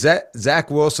 But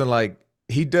Zach Wilson, like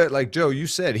he does, like Joe, you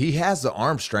said, he has the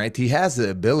arm strength, he has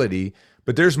the ability,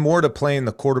 but there's more to playing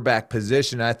the quarterback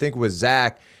position. I think with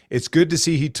Zach, it's good to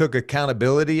see he took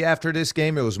accountability after this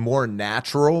game. It was more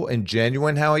natural and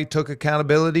genuine how he took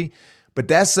accountability. But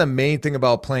that's the main thing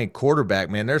about playing quarterback,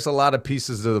 man. There's a lot of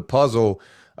pieces of the puzzle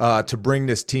to bring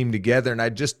this team together, and I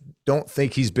just don't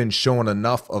think he's been showing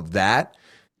enough of that,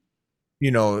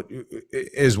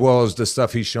 as well as the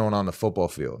stuff he's showing on the football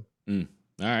field. All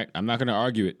right, I'm not going to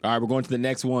argue it. All right, we're going to the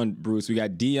next one, Bruce. We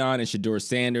got Deion and Shedeur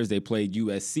Sanders. They played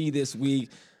USC this week.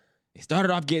 They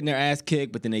started off getting their ass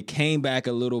kicked, but then they came back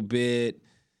a little bit.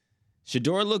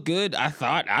 Shedeur looked good, I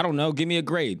thought. I don't know. Give me a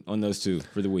grade on those two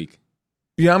for the week.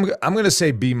 Yeah, I'm going to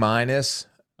say B-.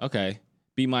 Okay.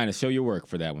 B-. Show your work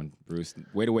for that one, Bruce.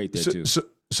 Way to wait there, too.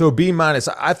 So B-. I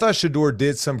thought Shedeur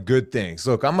did some good things.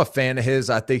 Look, I'm a fan of his.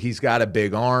 I think he's got a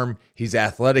big arm. He's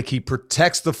athletic. He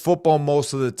protects the football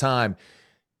most of the time.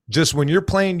 Just when you're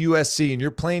playing USC and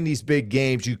you're playing these big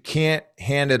games, you can't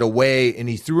hand it away. And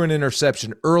he threw an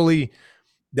interception early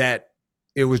that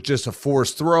it was just a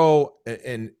forced throw,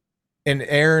 and an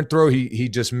errant throw. He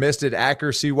just missed it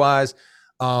accuracy-wise.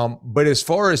 But as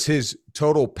far as his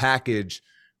total package,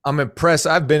 I'm impressed.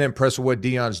 I've been impressed with what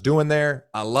Deion's doing there.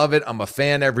 I love it. I'm a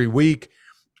fan every week.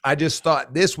 I just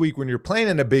thought this week, when you're playing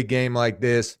in a big game like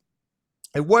this,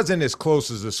 it wasn't as close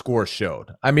as the score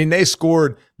showed. I mean, they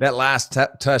scored that last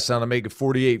touchdown to make it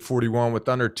 48-41 with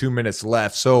under 2 minutes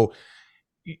left. So,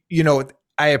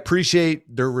 I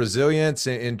appreciate their resilience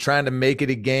in trying to make it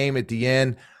a game at the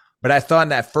end. But I thought in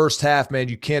that first half, man,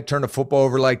 you can't turn the football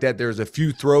over like that. There's a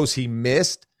few throws he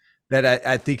missed that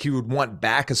I think he would want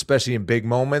back, especially in big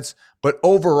moments. But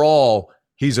overall,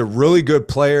 he's a really good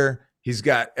player. He's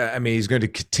going to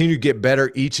continue to get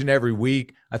better each and every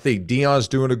week. I think Deion's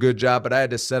doing a good job, but I had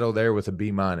to settle there with a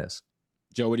B-.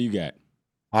 Joe, what do you got?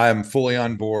 I am fully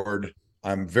on board.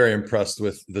 I'm very impressed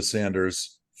with the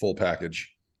Sanders full package,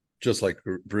 just like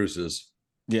Bruce's.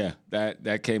 Yeah,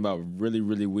 that came out really,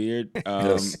 really weird.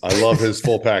 Yes, I love his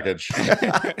full package.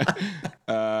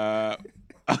 I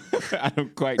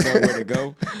don't quite know where to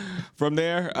go from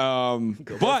there.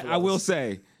 But I will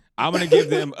say, I'm going to give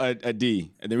them a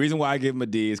D. And the reason why I give them a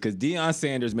D is because Deion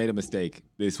Sanders made a mistake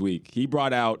this week. He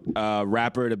brought out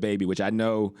rapper Da Baby, which I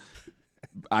know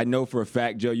for a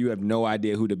fact, Joe, you have no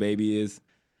idea who Da Baby is.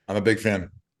 I'm a big fan.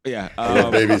 Yeah.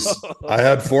 Babies. I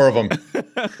had 4 of them.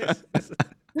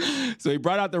 So he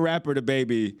brought out the rapper Da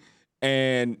Baby,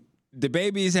 and Da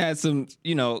Baby's had some,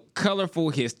 colorful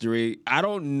history. I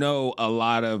don't know a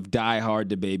lot of diehard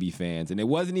Da Baby fans, and it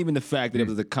wasn't even the fact that it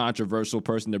was a controversial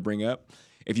person to bring up.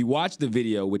 If you watch the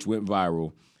video, which went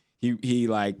viral, he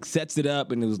like sets it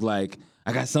up, and it was like,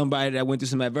 I got somebody that went through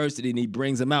some adversity, and he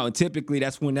brings them out. And typically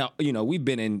that's when, we've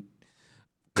been in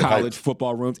college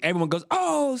football rooms. Everyone goes,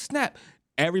 oh, snap.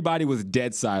 Everybody was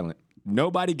dead silent.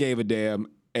 Nobody gave a damn,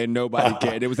 and nobody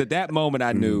cared. It was at that moment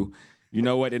I knew, you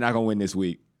know what, they're not going to win this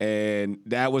week. And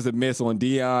that was a miss on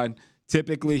Deion.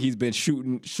 Typically, he's been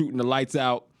shooting the lights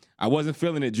out. I wasn't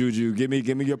feeling it, Juju. Give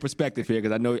me your perspective here,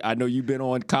 because I know you've been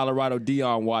on Colorado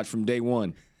Deion watch from day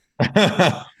one. Look,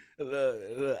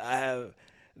 I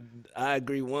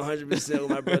agree 100% with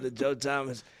my brother Joe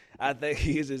Thomas. I think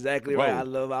he's exactly right. I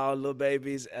love all little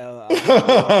babies. Salute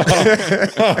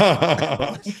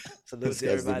to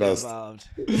everybody involved.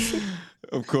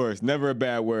 Of course, never a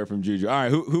bad word from Juju. All right,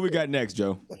 who we got next,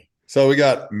 Joe? So we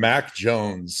got Mac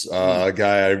Jones, a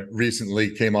guy I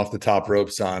recently came off the top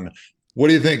ropes on. What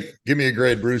do you think? Give me a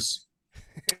grade, Bruce.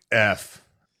 F.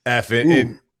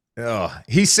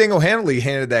 He single-handedly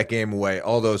handed that game away,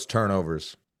 all those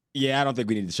turnovers. Yeah, I don't think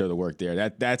we need to show the work there.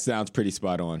 That sounds pretty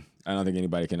spot on. I don't think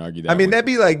anybody can argue that. I mean, that'd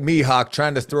be like me, Hawk,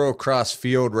 trying to throw across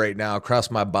field right now, across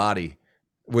my body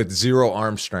with 0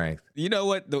 arm strength. You know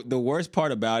what? The worst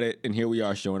part about it, and here we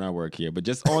are showing our work here, but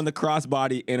just on the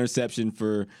crossbody interception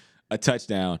for a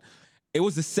touchdown, it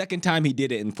was the second time he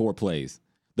did it in 4 plays.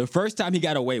 The first time he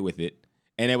got away with it,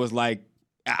 and it was like,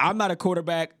 I'm not a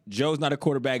quarterback, Joe's not a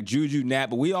quarterback, Juju, Nat,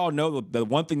 but we all know the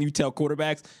one thing you tell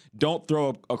quarterbacks, don't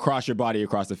throw across your body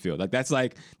across the field. That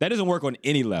doesn't work on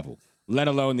any level, let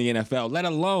alone the NFL, let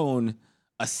alone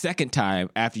a second time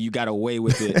after you got away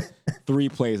with it 3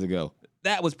 plays ago.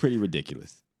 That was pretty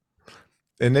ridiculous.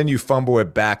 And then you fumble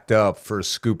it backed up for a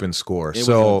scoop and score.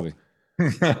 So,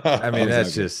 I mean,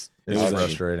 that's just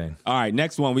frustrating. All right,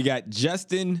 next one. We got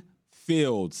Justin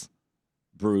Fields.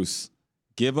 Bruce,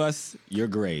 give us your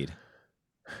grade.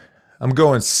 I'm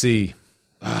going C.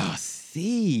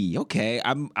 C. Okay.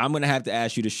 I'm going to have to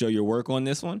ask you to show your work on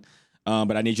this one,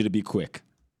 but I need you to be quick.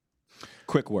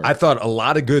 Quick work. I thought a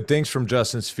lot of good things from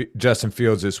Justin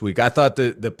Fields this week. I thought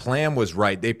the plan was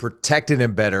right. They protected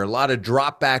him better. A lot of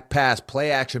drop back pass,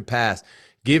 play action pass.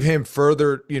 Give him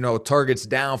further, targets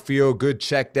downfield, good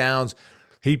check downs.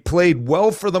 He played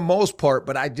well for the most part,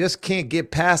 but I just can't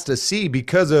get past a C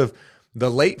because of the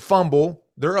late fumble.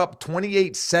 They're up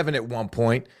 28-7 at one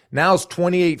point. Now it's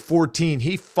 28-14.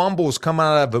 He fumbles coming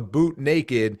out of a boot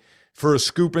naked for a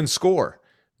scoop and score.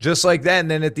 Just like that,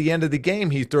 and then at the end of the game,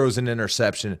 he throws an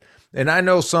interception. And I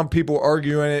know some people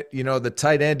arguing it, the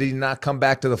tight end did not come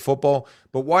back to the football,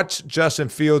 but watch Justin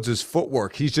Fields'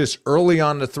 footwork. He's just early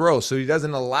on the throw, so he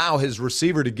doesn't allow his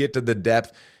receiver to get to the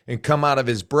depth and come out of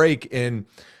his break. And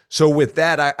so with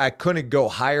that, I couldn't go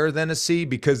higher than a C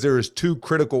because there was 2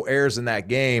 critical errors in that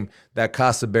game that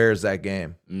cost the Bears that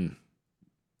game.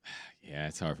 Yeah,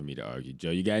 it's hard for me to argue. Joe,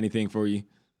 you got anything for you?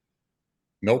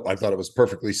 Nope, I thought it was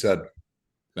perfectly said.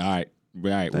 All right.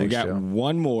 Thanks, we got Joe.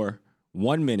 one more,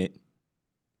 1 minute.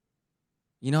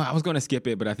 I was going to skip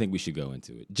it, but I think we should go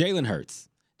into it. Jalen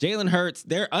Hurts,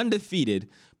 they're undefeated,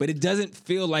 but it doesn't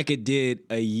feel like it did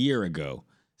a year ago.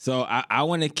 So I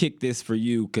want to kick this for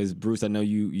you because, Bruce, I know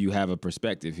you have a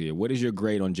perspective here. What is your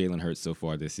grade on Jalen Hurts so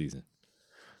far this season?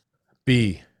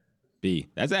 B.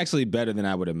 That's actually better than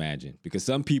I would imagine because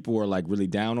some people are like really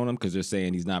down on him because they're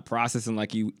saying he's not processing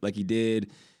like he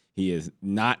did. He has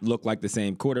not looked like the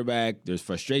same quarterback. There's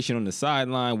frustration on the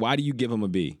sideline. Why do you give him a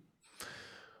B?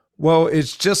 Well,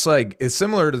 it's just like it's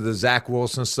similar to the Zach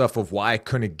Wilson stuff of why I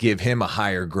couldn't give him a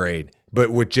higher grade.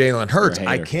 But with Jalen Hurts,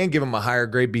 I can give him a higher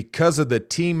grade because of the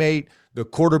teammate, the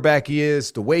quarterback he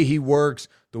is, the way he works,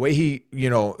 the way he,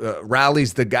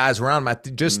 rallies the guys around him. I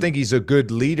just think he's a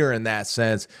good leader in that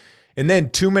sense. And then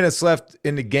 2 minutes left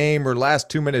in the game or last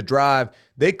 2-minute drive,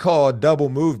 they call a double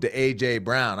move to A.J.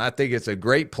 Brown. I think it's a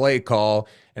great play call,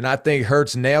 and I think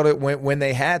Hurts nailed it when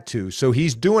they had to. So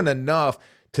he's doing enough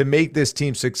to make this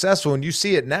team successful, and you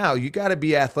see it now. You got to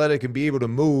be athletic and be able to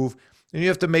move, and you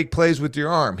have to make plays with your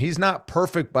arm. He's not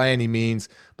perfect by any means,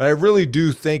 but I really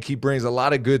do think he brings a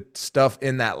lot of good stuff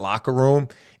in that locker room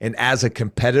and as a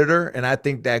competitor, and I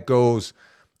think that goes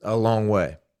a long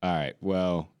way. All right,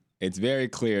 well, It's very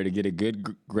clear to get a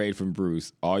good grade from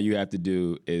Bruce. All you have to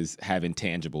do is have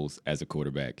intangibles as a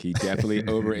quarterback. He definitely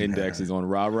over-indexes on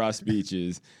rah-rah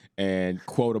speeches and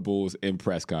quotables in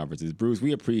press conferences. Bruce,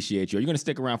 we appreciate you. Are you going to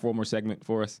stick around for one more segment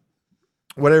for us?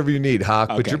 Whatever you need,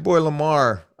 Hawk. Okay. But your boy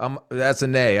Lamar, that's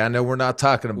an A. I know we're not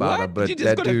talking about him, but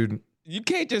that dude. You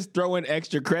can't just throw in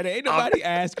extra credit. Ain't nobody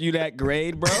ask you that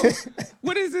grade, bro.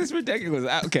 What is this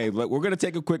ridiculous? Okay, look, we're going to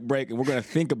take a quick break, and we're going to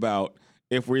think about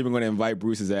if we're even going to invite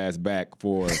Bruce's ass back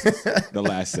for the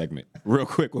last segment. Real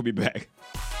quick, we'll be back.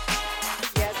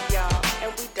 Yes, y'all,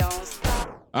 and we don't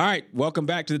stop. All right, welcome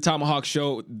back to the Tomahawk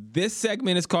Show. This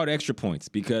segment is called Extra Points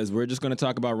because we're just going to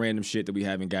talk about random shit that we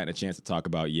haven't gotten a chance to talk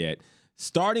about yet.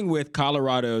 Starting with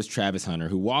Colorado's Travis Hunter,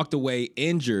 who walked away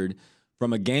injured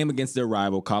from a game against their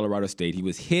rival, Colorado State. He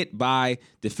was hit by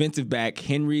defensive back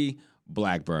Henry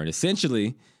Blackburn.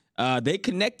 Essentially, they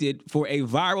connected for a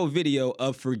viral video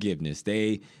of forgiveness.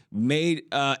 They made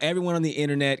everyone on the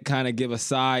internet kind of give a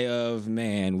sigh of,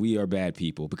 man, we are bad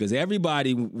people. Because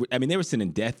everybody, they were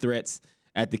sending death threats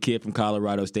at the kid from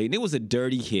Colorado State. And it was a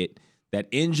dirty hit that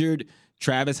injured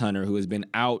Travis Hunter, who has been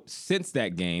out since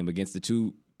that game against the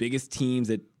two biggest teams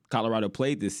that Colorado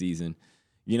played this season.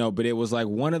 But it was like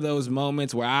one of those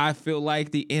moments where I feel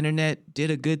like the internet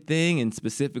did a good thing, and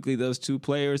specifically those two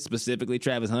players, specifically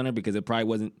Travis Hunter, because it probably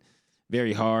wasn't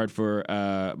very hard for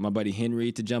my buddy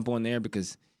Henry to jump on there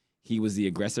because he was the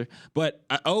aggressor. But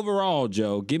overall,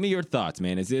 Joe, give me your thoughts,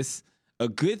 man. Is this a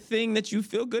good thing that you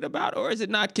feel good about, or is it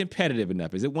not competitive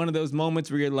enough? Is it one of those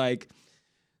moments where you're like,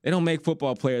 they don't make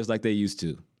football players like they used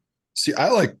to? See, I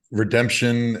like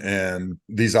redemption and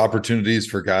these opportunities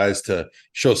for guys to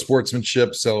show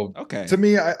sportsmanship. So to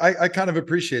me, I kind of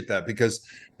appreciate that because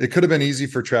it could have been easy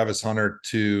for Travis Hunter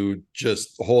to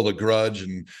just hold a grudge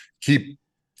and keep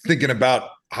thinking about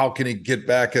how can he get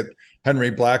back at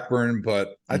Henry Blackburn.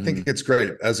 But I think it's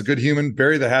great. As a good human,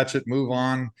 bury the hatchet, move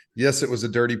on. Yes, it was a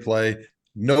dirty play.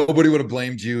 Nobody would have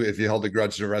blamed you if you held a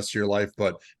grudge the rest of your life.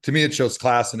 But to me, it shows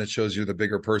class and it shows you the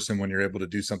bigger person when you're able to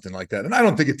do something like that. And I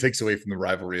don't think it takes away from the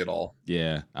rivalry at all.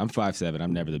 Yeah, I'm 5'7".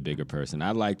 I'm never the bigger person.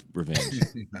 I like revenge.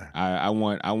 I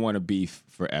want a beef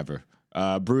forever.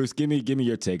 Bruce, give me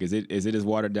your take. Is it as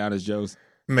watered down as Joe's?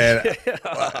 Man,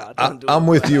 I'm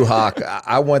with you, Hawk.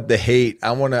 I want the hate.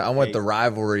 I want the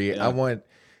rivalry. Yeah. I want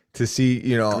to see,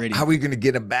 Gritty. How are we going to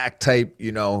get him back type,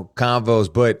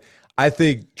 convos. But I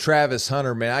think Travis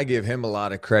Hunter, man, I give him a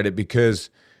lot of credit because,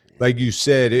 like you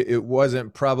said, it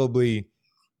wasn't probably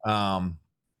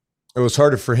it was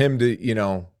harder for him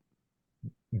to,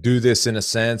 do this in a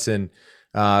sense and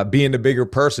being the bigger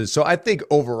person. So I think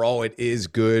overall it is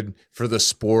good for the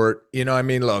sport.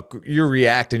 Look, you're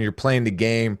reacting, you're playing the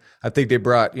game. I think they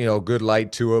brought, good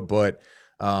light to it, but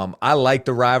I like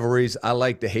the rivalries. I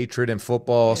like the hatred in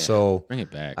football. Yeah, so bring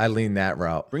it back. I lean that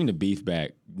route. Bring the beef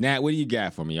back. Nat, what do you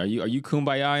got for me? Are you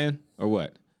kumbayaing or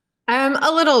what?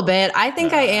 A little bit. I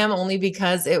think I am only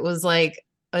because it was like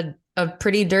a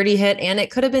pretty dirty hit and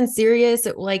it could have been serious.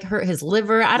 It like hurt his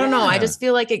liver. I don't know. I just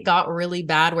feel like it got really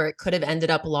bad where it could have ended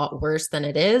up a lot worse than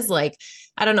it is. Like,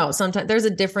 I don't know. Sometimes there's a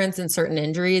difference in certain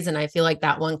injuries. And I feel like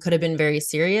that one could have been very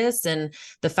serious. And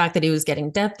the fact that he was getting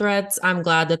death threats, I'm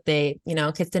glad that they,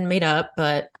 kissed and made up,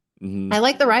 but I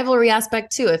like the rivalry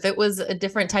aspect too. If it was a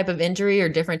different type of injury or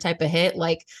different type of hit,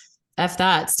 like F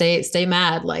that, stay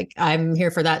mad. Like I'm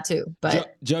here for that too.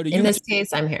 But Joe, in this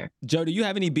case, I'm here. Joe, do you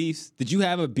have any beefs? Did you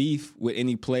have a beef with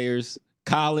any players,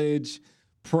 college,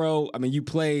 pro? I mean, you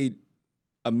played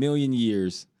a million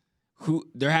years.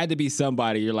 There had to be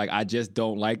somebody you're like, I just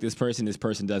don't like this person. This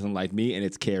person doesn't like me. And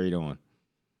it's carried on.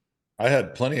 I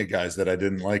had plenty of guys that I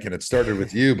didn't like, and it started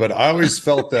with you. But I always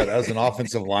felt that as an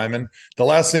offensive lineman, the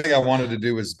last thing I wanted to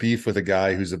do was beef with a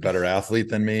guy who's a better athlete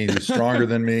than me, who's stronger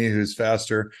than me, who's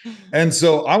faster. And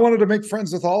so I wanted to make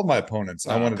friends with all of my opponents.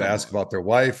 I wanted to ask about their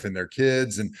wife and their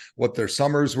kids and what their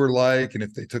summers were like and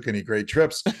if they took any great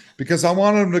trips, because I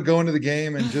wanted them to go into the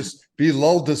game and just be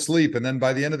lulled to sleep. And then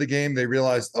by the end of the game, they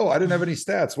realized, oh, I didn't have any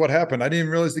stats. What happened? I didn't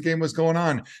even realize the game was going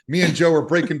on. Me and Joe were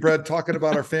breaking bread, talking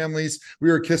about our families. We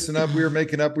were kissing up. We were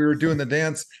making up. We were doing the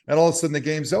dance. And all of a sudden the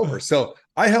game's over. So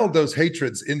I held those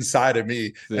hatreds inside of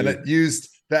me and it used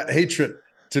that hatred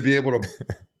to be able to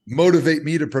motivate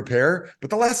me to prepare. But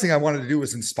the last thing I wanted to do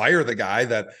was inspire the guy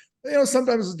that,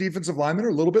 sometimes the defensive linemen are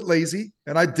a little bit lazy.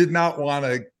 And I did not want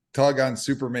to tug on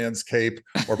Superman's cape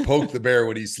or poke the bear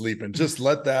when he's sleeping. Just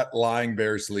let that lying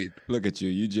bear sleep. Look at you.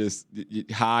 You just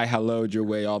helloed your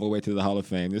way all the way to the Hall of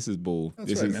Fame. This is bull.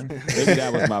 That's right, man. Maybe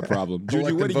that was my problem.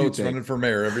 Juju, what do you think? Running for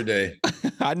mayor every day.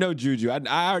 I know Juju.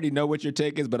 I already know what your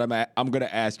take is, but I'm going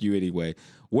to ask you anyway.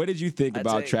 What did you think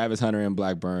about Travis Hunter and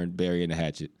Blackburn burying the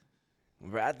hatchet?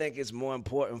 Bro, I think it's more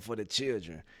important for the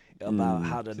children about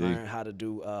how to learn how to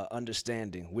do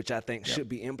understanding, which I think should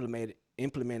be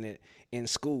implemented in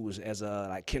schools as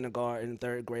like kindergarten,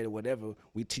 third grade, or whatever.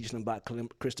 We teach them about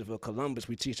Christopher Columbus.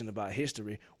 We teach them about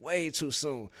history way too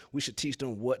soon. We should teach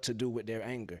them what to do with their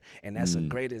anger, and that's a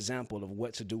great example of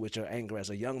what to do with your anger as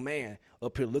a young man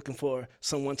up here looking for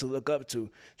someone to look up to.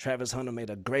 Travis Hunter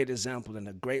made a great example and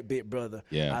a great big brother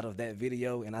out of that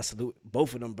video, and I salute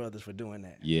both of them brothers for doing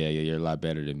that. Yeah, you're a lot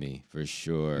better than me, for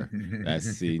sure.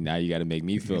 Now you got to make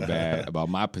me feel bad about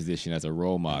my position as a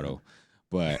role model.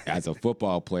 But as a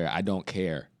football player, I don't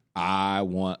care. I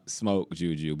want smoke,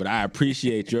 Juju. But I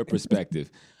appreciate your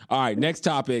perspective. All right, next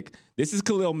topic. This is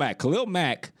Khalil Mack. Khalil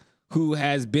Mack, who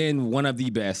has been one of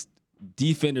the best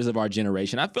defenders of our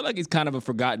generation. I feel like he's kind of a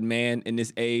forgotten man in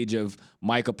this age of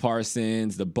Micah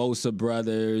Parsons, the Bosa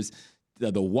brothers,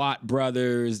 the Watt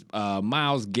brothers,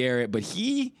 Myles Garrett. But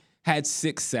he had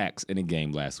 6 sacks in a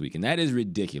game last week, and that is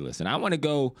ridiculous. And I want to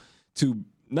go to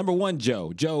number one,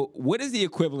 Joe. Joe, what is the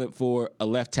equivalent for a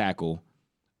left tackle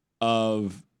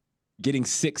of getting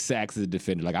 6 sacks as a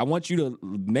defender? Like, I want you to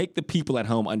make the people at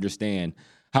home understand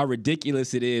how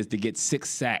ridiculous it is to get 6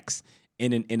 sacks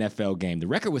in an NFL game. The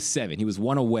record was 7. He was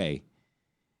 1 away.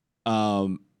 But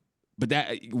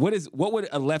what would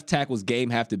a left tackle's game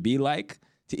have to be like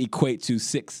to equate to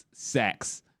 6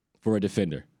 sacks for a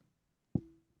defender?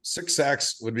 6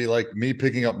 sacks would be like me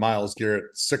picking up Myles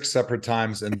Garrett 6 separate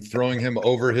times and throwing him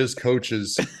over his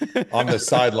coaches on the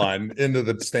sideline into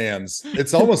the stands.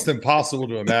 It's almost impossible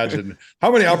to imagine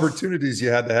how many opportunities you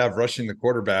had to have rushing the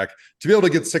quarterback to be able to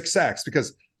get 6 sacks.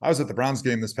 Because I was at the Browns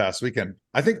game this past weekend.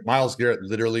 I think Myles Garrett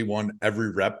literally won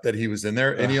every rep that he was in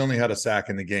there, and he only had a sack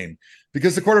in the game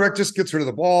because the quarterback just gets rid of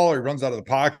the ball or he runs out of the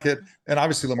pocket. And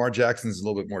obviously Lamar Jackson is a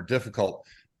little bit more difficult.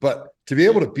 But to be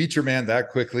able to beat your man that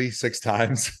quickly 6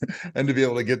 times and to be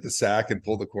able to get the sack and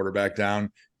pull the quarterback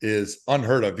down is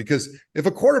unheard of. Because if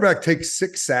a quarterback takes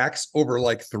 6 sacks over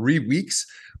like 3 weeks,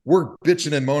 we're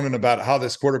bitching and moaning about how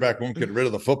this quarterback won't get rid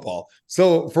of the football.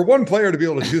 So for one player to be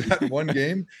able to do that in one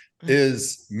game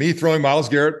is me throwing Myles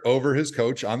Garrett over his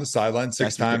coach on the sideline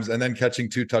 6 times and then catching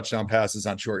 2 touchdown passes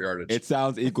on short yardage. It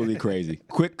sounds equally crazy.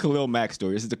 Quick Khalil Mack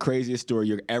story. This is the craziest story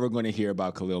you're ever going to hear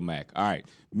about Khalil Mack. All right.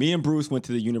 Me and Bruce went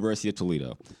to the University of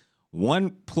Toledo. One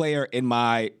player in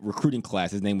my recruiting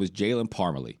class, his name was Jalen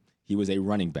Parmalee. He was a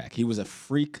running back. He was a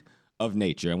freak of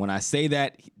nature. And when I say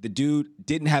that, the dude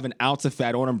didn't have an ounce of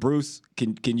fat on him. Bruce,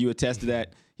 can you attest to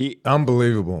that?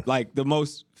 Unbelievable. Like the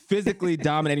most physically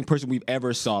dominating person we've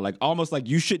ever saw. Like almost like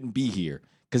you shouldn't be here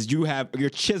because you're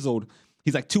chiseled.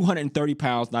 He's like 230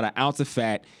 pounds, not an ounce of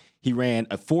fat. He ran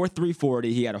a 4.3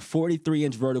 40. He had a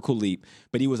 43-inch vertical leap,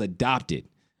 but he was adopted.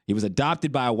 He was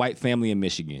adopted by a white family in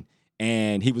Michigan.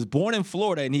 And he was born in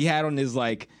Florida, and he had on his,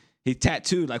 like, he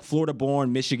tattooed, like,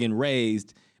 Florida-born,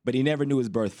 Michigan-raised, but he never knew his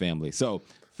birth family. So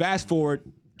fast forward,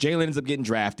 Jalen ends up getting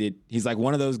drafted. He's like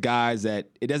one of those guys that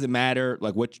it doesn't matter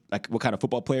like what kind of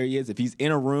football player he is. If he's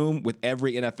in a room with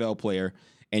every NFL player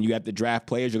and you have to draft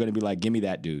players, you're going to be like, give me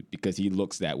that dude because he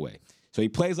looks that way. So he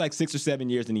plays like 6 or 7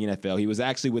 years in the NFL. He was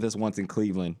actually with us once in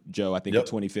Cleveland, Joe, I think in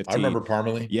 2015. I remember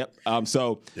Parmalee. Yep.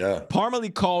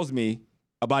 Parmalee calls me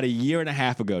about a year and a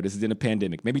half ago. This is in a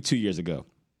pandemic, maybe 2 years ago.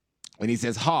 And he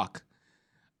says, Hawk,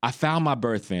 I found my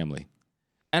birth family.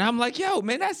 And I'm like, yo,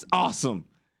 man, that's awesome.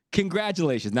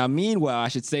 Congratulations. Now, meanwhile, I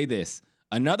should say this.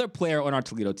 Another player on our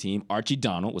Toledo team, Archie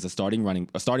Donald, was a starting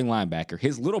linebacker.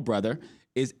 His little brother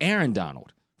is Aaron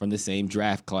Donald from the same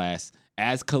draft class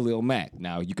as Khalil Mack.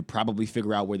 Now, you could probably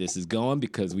figure out where this is going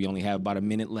because we only have about a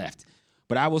minute left.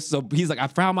 But he's like, I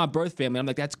found my birth family. I'm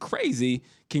like, that's crazy.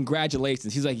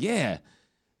 Congratulations. He's like, yeah.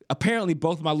 Apparently,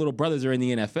 both of my little brothers are in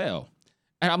the NFL.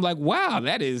 And I'm like, wow,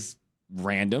 that is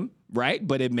random, right?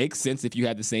 But it makes sense if you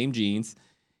have the same genes.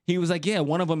 He was like, yeah,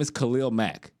 one of them is Khalil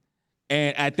Mack.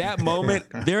 And at that moment,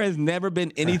 there has never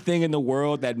been anything in the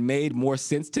world that made more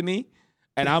sense to me.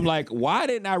 And I'm like, why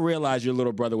didn't I realize your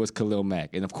little brother was Khalil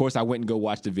Mack? And, of course, I went and go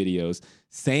watch the videos.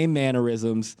 Same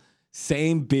mannerisms,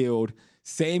 same build,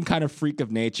 same kind of freak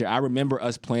of nature. I remember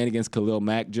us playing against Khalil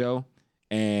Mack, Joe,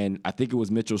 and I think it was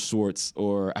Mitchell Schwartz,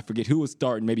 or I forget who was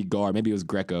starting, maybe guard, maybe it was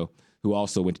Greco, who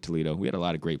also went to Toledo. We had a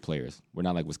lot of great players. We're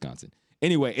not like Wisconsin.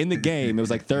 Anyway, in the game, it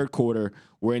was like third quarter.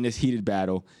 We're in this heated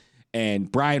battle,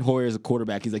 and Brian Hoyer is a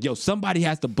quarterback. He's like, yo, somebody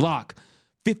has to block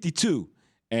 52.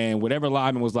 And whatever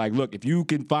lineman was like, look, if you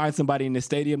can find somebody in the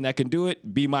stadium that can do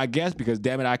it, be my guest because,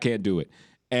 damn it, I can't do it.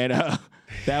 And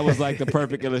that was like the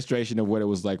perfect illustration of what it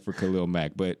was like for Khalil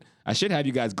Mack. But I should have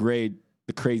you guys grade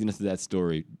the craziness of that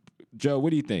story. Joe,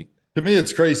 what do you think? To me,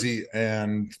 it's crazy.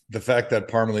 And the fact that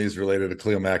Parmalee is related to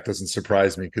Khalil Mack doesn't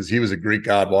surprise me because he was a Greek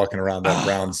god walking around that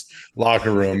Browns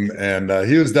locker room. And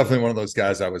he was definitely one of those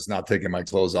guys I was not taking my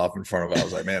clothes off in front of. I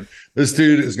was like, man, this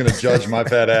dude is going to judge my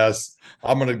fat ass.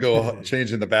 I'm going to go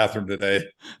change in the bathroom today.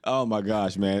 Oh, my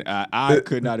gosh, man. I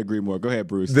could not agree more. Go ahead,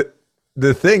 Bruce.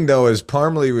 The thing, though, is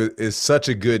Parmalee is such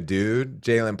a good dude,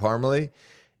 Jalen Parmalee.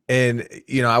 And,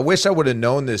 I wish I would have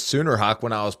known this sooner, Hawk,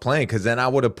 when I was playing, because then I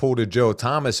would have pulled a Joe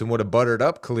Thomas and would have buttered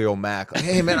up Khalil Mack. Like,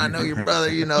 hey, man, I know your brother,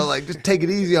 just take it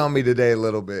easy on me today a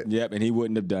little bit. Yep, and he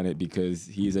wouldn't have done it because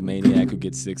he's a maniac who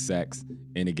gets 6 sacks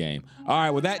in a game. All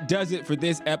right, well, that does it for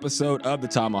this episode of the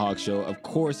Tomahawk Show. Of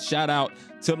course, shout out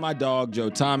to my dog, Joe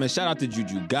Thomas. Shout out to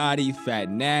Juju Gotti, Fat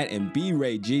Nat, and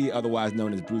B-Ray G, otherwise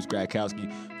known as Bruce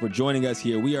Gradkowski, for joining us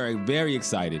here. We are very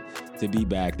excited to be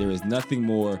back. There is nothing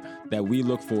more that we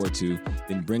look forward to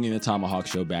than bringing the Tomahawk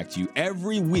Show back to you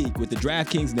every week with the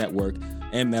DraftKings Network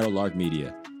and Meadowlark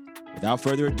Media. Without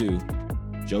further ado,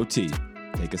 Joe T,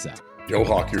 take us out. Joe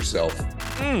Hawk yourself.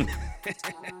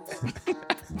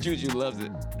 Juju loves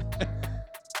it.